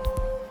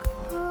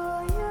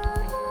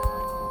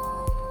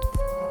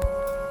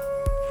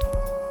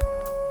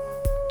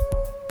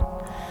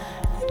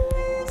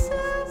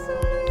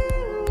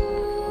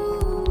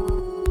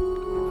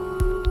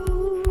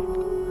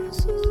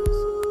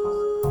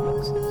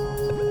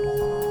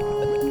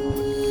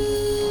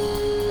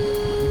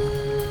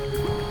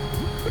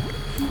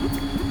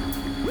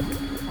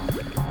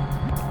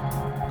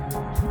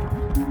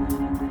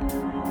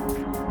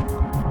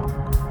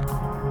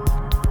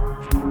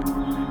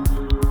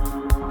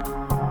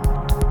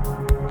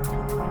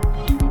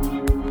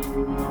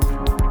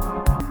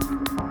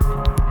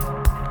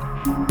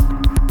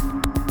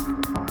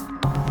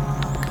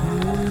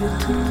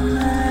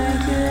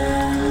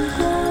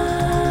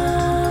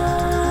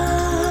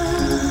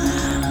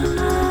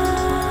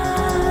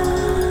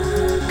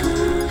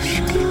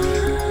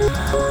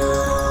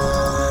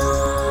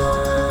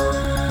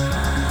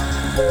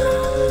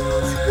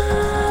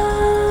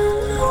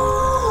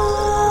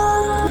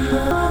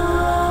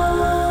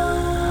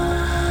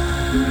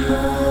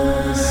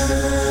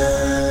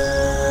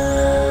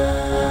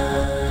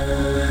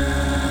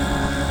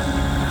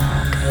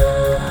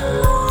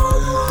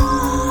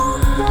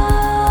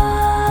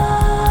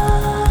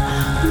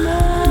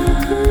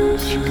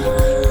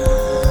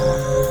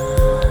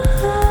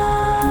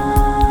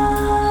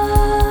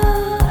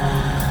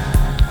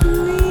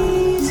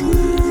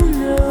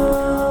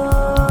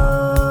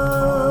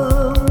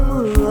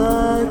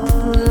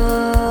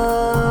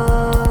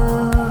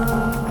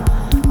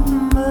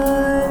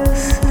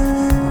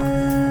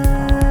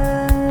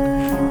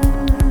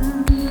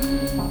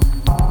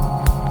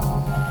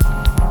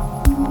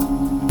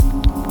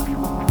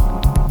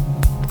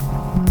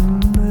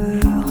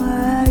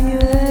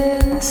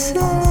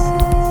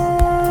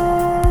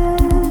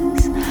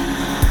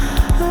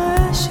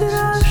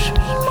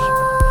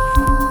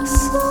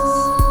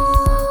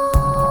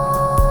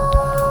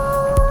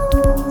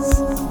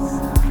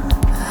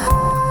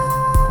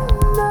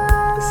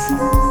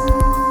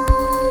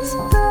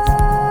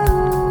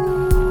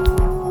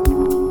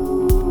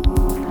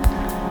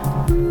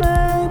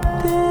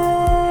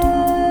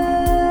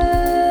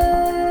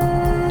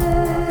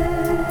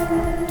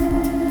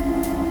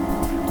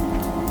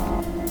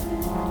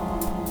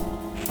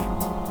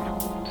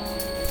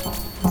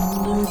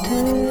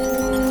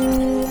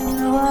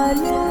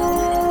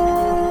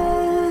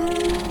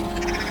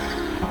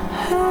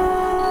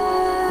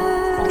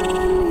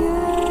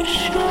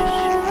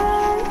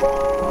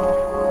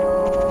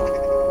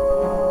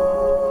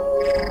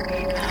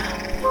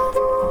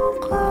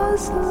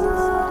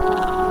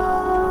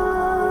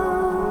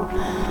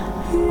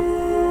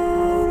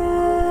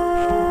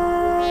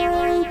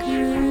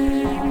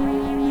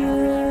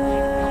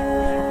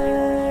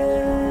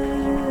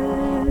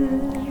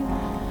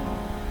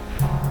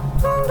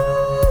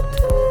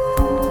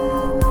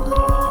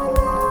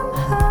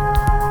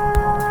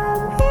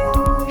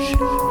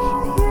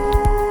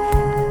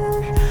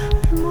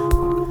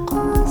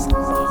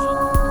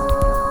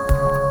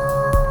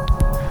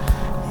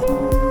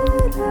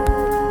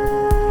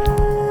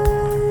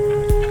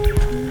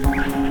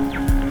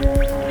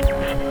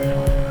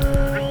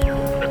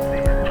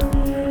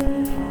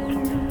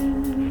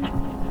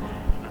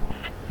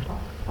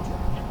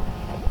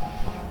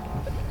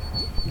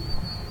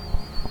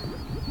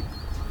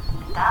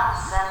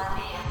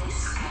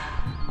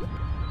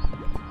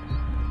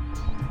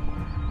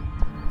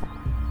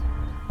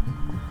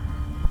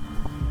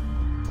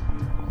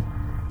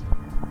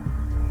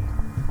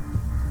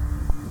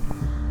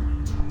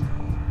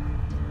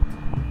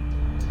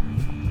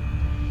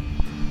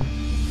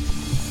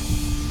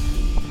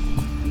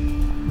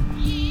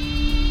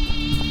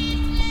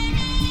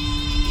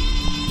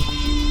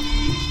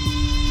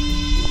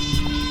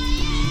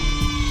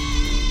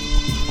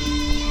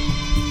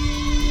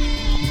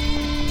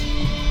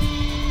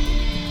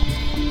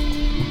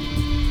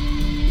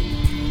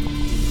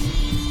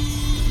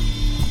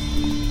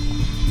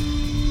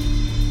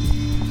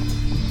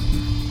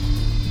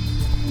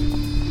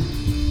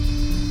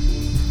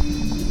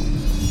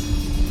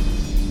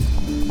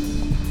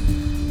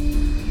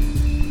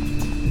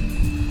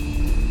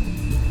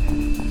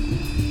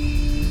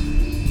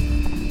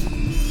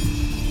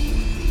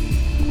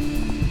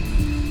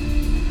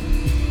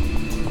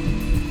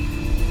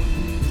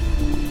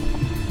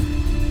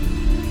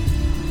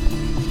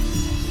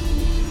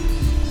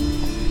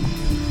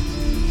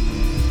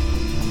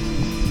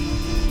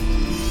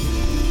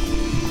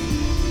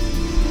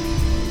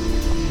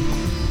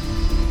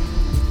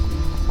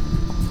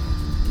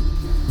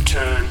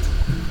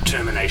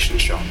 destination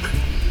shock.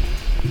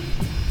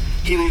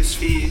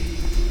 Heliosphere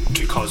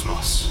to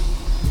cosmos.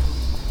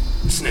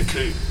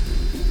 Snaku,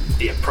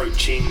 the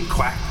approaching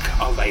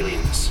quack of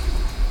aliens.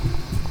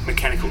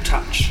 Mechanical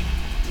touch.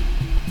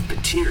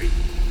 Batiri,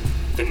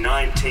 the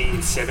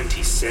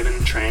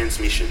 1977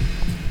 transmission.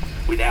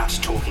 Without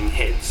talking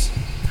heads,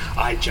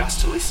 I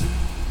just listen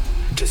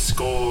to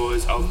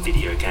scores of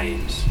video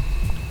games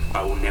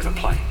I will never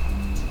play.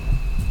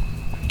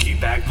 Cue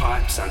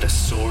bagpipes under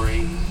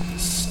soaring,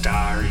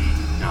 starry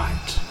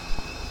night.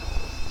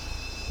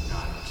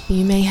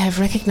 You may have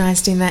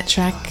recognized in that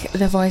track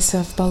the voice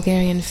of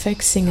Bulgarian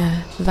folk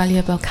singer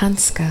Valja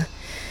Balkanska.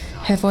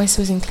 Her voice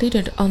was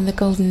included on the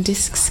golden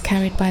discs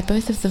carried by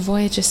both of the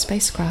Voyager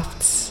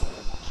spacecrafts.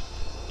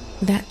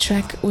 That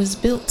track was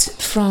built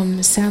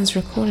from sounds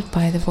recorded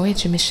by the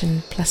Voyager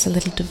mission, plus a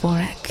little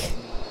Dvorak.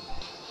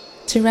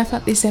 To wrap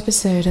up this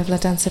episode of La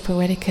Danza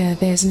Poetica,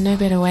 there's no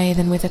better way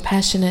than with a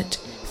passionate,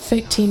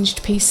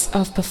 folk-tinged piece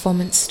of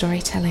performance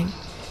storytelling.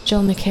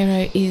 Joel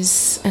McKerrow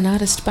is an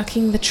artist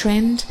bucking the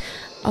trend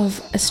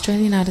of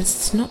Australian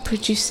artists not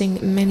producing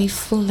many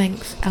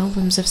full-length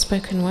albums of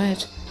spoken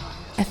word.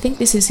 I think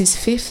this is his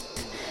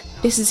fifth.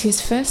 This is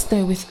his first,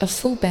 though, with a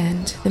full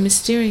band, the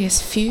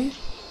Mysterious Few,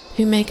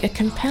 who make a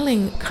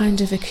compelling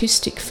kind of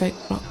acoustic folk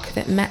rock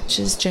that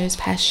matches Joe's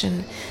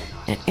passion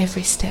at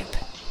every step.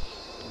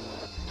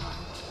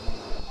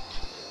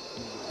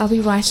 I'll be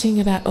writing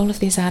about all of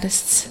these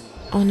artists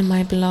on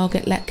my blog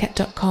at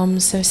lapkat.com,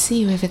 so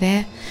see you over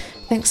there.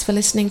 Thanks for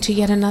listening to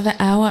yet another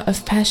hour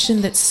of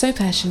passion that's so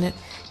passionate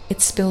it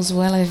spills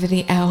well over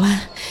the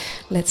hour.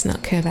 Let's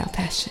not curb our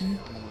passion.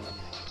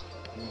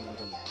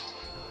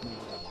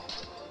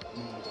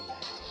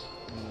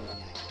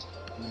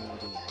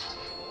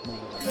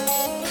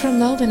 From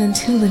Melbourne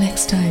until the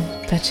next time,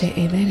 Pace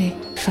e Bene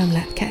from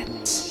LAPKAT.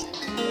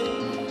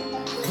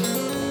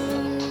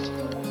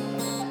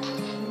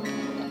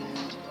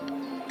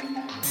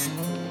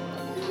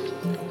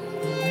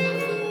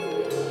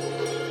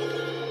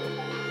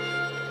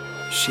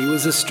 She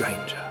was a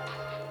stranger,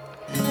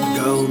 a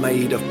girl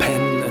made of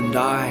pen and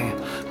eye,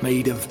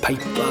 made of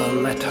paper,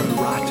 let her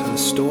write her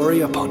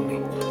story upon me.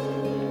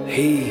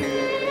 He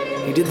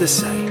did the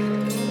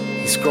same.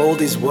 He scrawled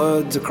his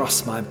words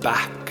across my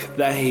back.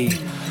 They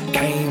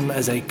came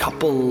as a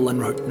couple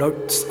and wrote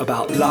notes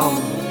about love.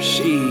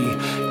 She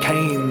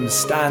came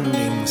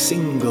standing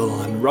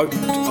single and wrote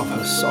of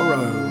her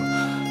sorrow.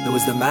 There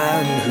was the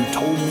man who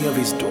told me of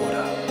his daughter.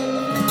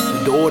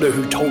 The daughter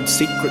who told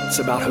secrets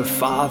about her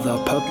father.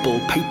 Purple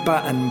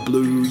paper and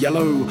blue,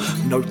 yellow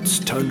notes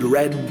turned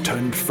red,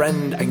 turned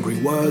friend,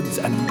 angry words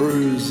and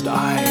bruised.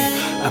 I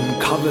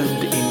am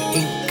covered in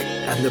ink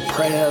and the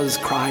prayers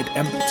cried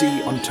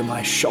empty onto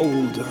my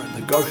shoulder, and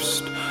the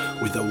ghost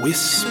with a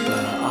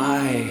whisper.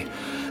 I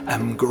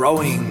am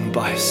growing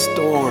by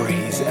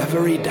stories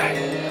every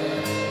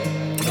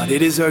day, but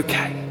it is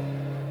okay,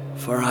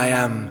 for I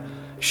am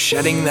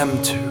shedding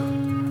them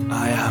too.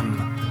 I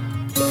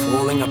am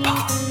falling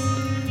apart,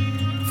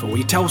 for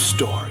we tell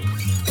stories.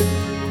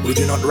 We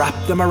do not wrap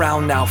them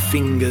around our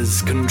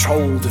fingers,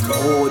 controlled and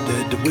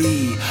ordered.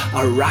 We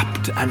are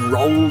wrapped and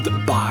rolled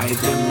by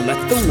them.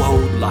 Let the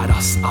world light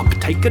us up,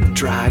 take a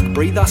drag,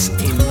 breathe us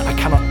in. I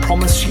cannot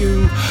promise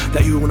you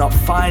that you will not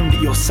find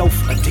yourself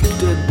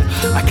addicted.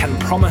 I can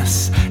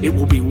promise it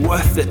will be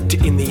worth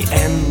it in the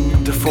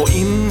end. For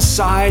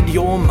inside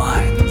your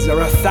minds there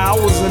are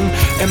 1,000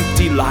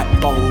 empty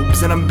light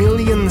bulbs, and a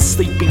million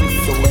sleeping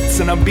thoughts,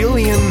 and a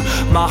billion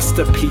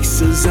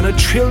masterpieces, and a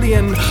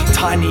trillion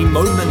tiny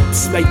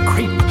moments. They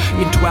creep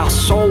into our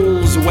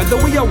souls, whether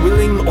we are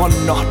willing or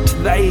not.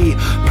 They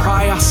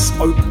pry us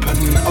open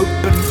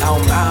our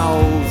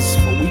mouths,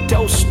 for we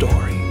tell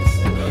stories.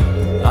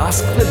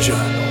 Ask the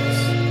journals,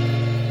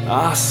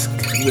 ask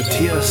the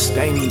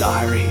tear-stained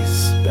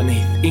diaries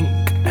beneath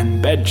ink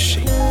and bed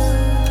sheets,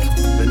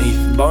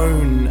 beneath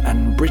bone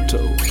and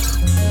brittle,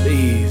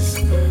 these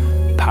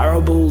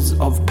parables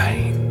of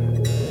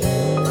pain.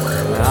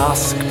 I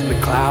asked the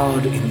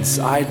cloud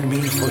inside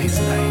me for his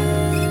name.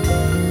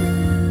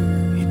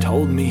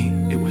 Told me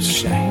it was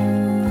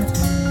shame,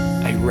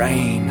 a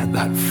rain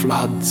that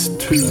floods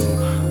too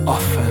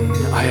often.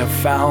 I have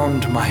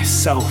found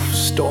myself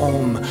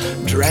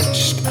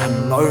storm-drenched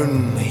and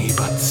lonely,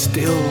 but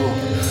still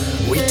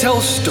we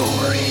tell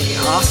story.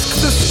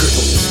 Ask the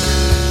scribbles,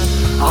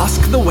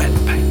 ask the wet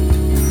paint,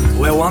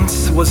 where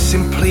once was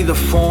simply the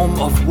form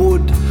of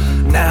wood.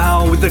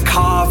 Now with the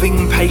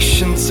carving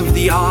patience of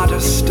the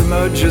artist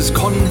emerges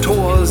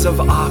contours of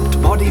arced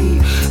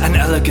body and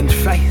elegant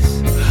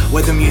face,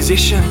 where the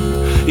musician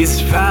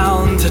is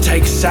found to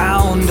take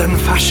sound and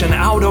fashion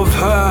out of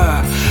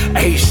her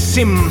a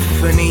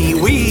symphony.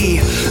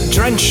 We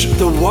drench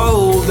the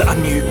world a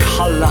new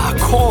color,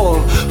 call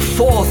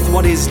forth what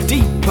what is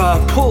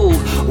deeper. Pull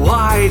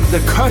wide the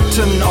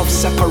curtain of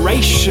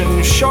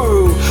separation.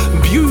 Show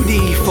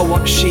beauty for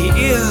what she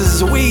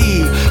is.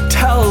 We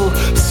tell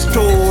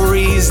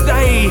stories,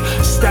 they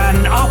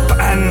stand up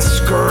and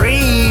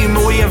scream.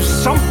 We have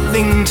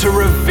something to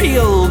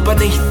reveal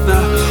beneath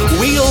the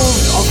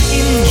wheels of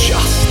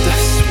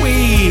injustice.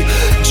 We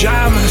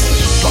jam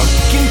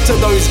spoke into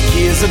those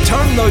gears and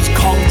turn those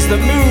cogs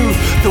that move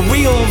the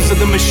wheels of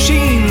the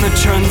machine that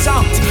churns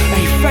out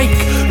a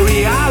fake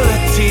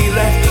reality.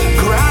 Let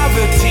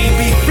gravity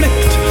be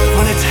flipped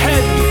on its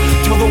head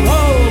till the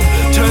world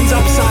turns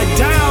upside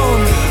down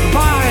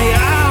by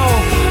our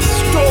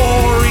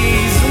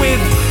stories.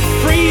 With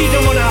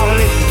freedom on our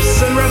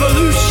lips and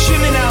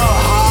revolution in our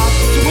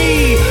hearts,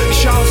 we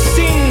shall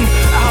sing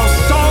our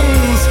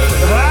songs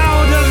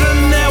louder than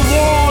their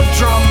war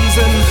drums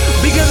and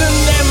bigger than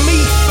their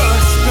meat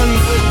first and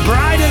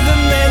brighter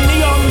than their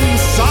neon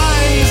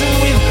signs. And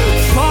with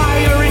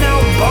fire in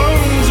our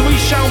bones we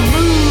shall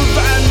move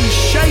and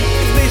shake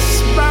this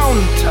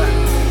mountain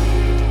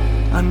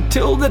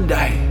until the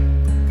day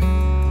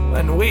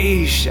when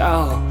we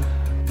shall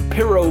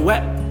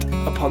pirouette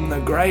upon the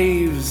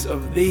graves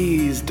of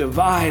these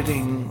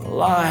dividing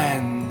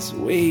lines.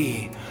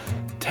 We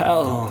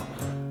tell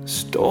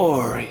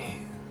stories.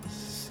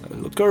 So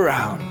look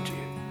around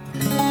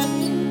you.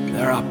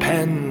 There are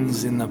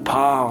pens in the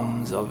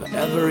palms of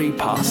every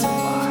passerby.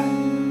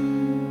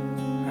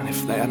 And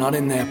if they are not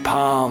in their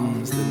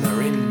palms, then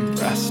they're in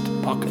breast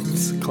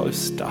pockets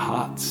close to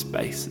heart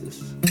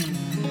spaces.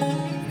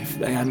 And if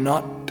they are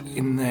not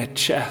in their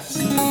chest,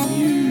 then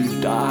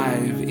you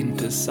dive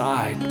into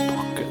side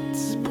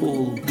pockets,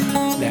 pull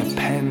their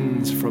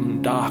pens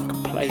from dark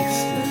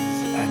places,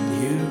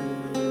 and you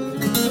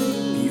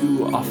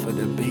offer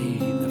to be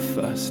the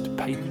first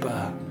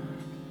paper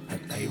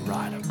that they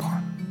write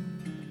upon.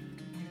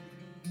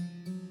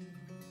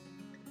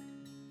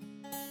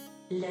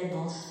 La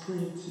danse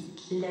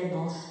poétique, la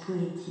danse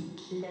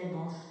poétique, la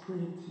danse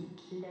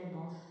poétique, la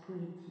danse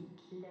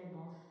poétique, la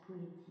danse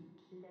poétique.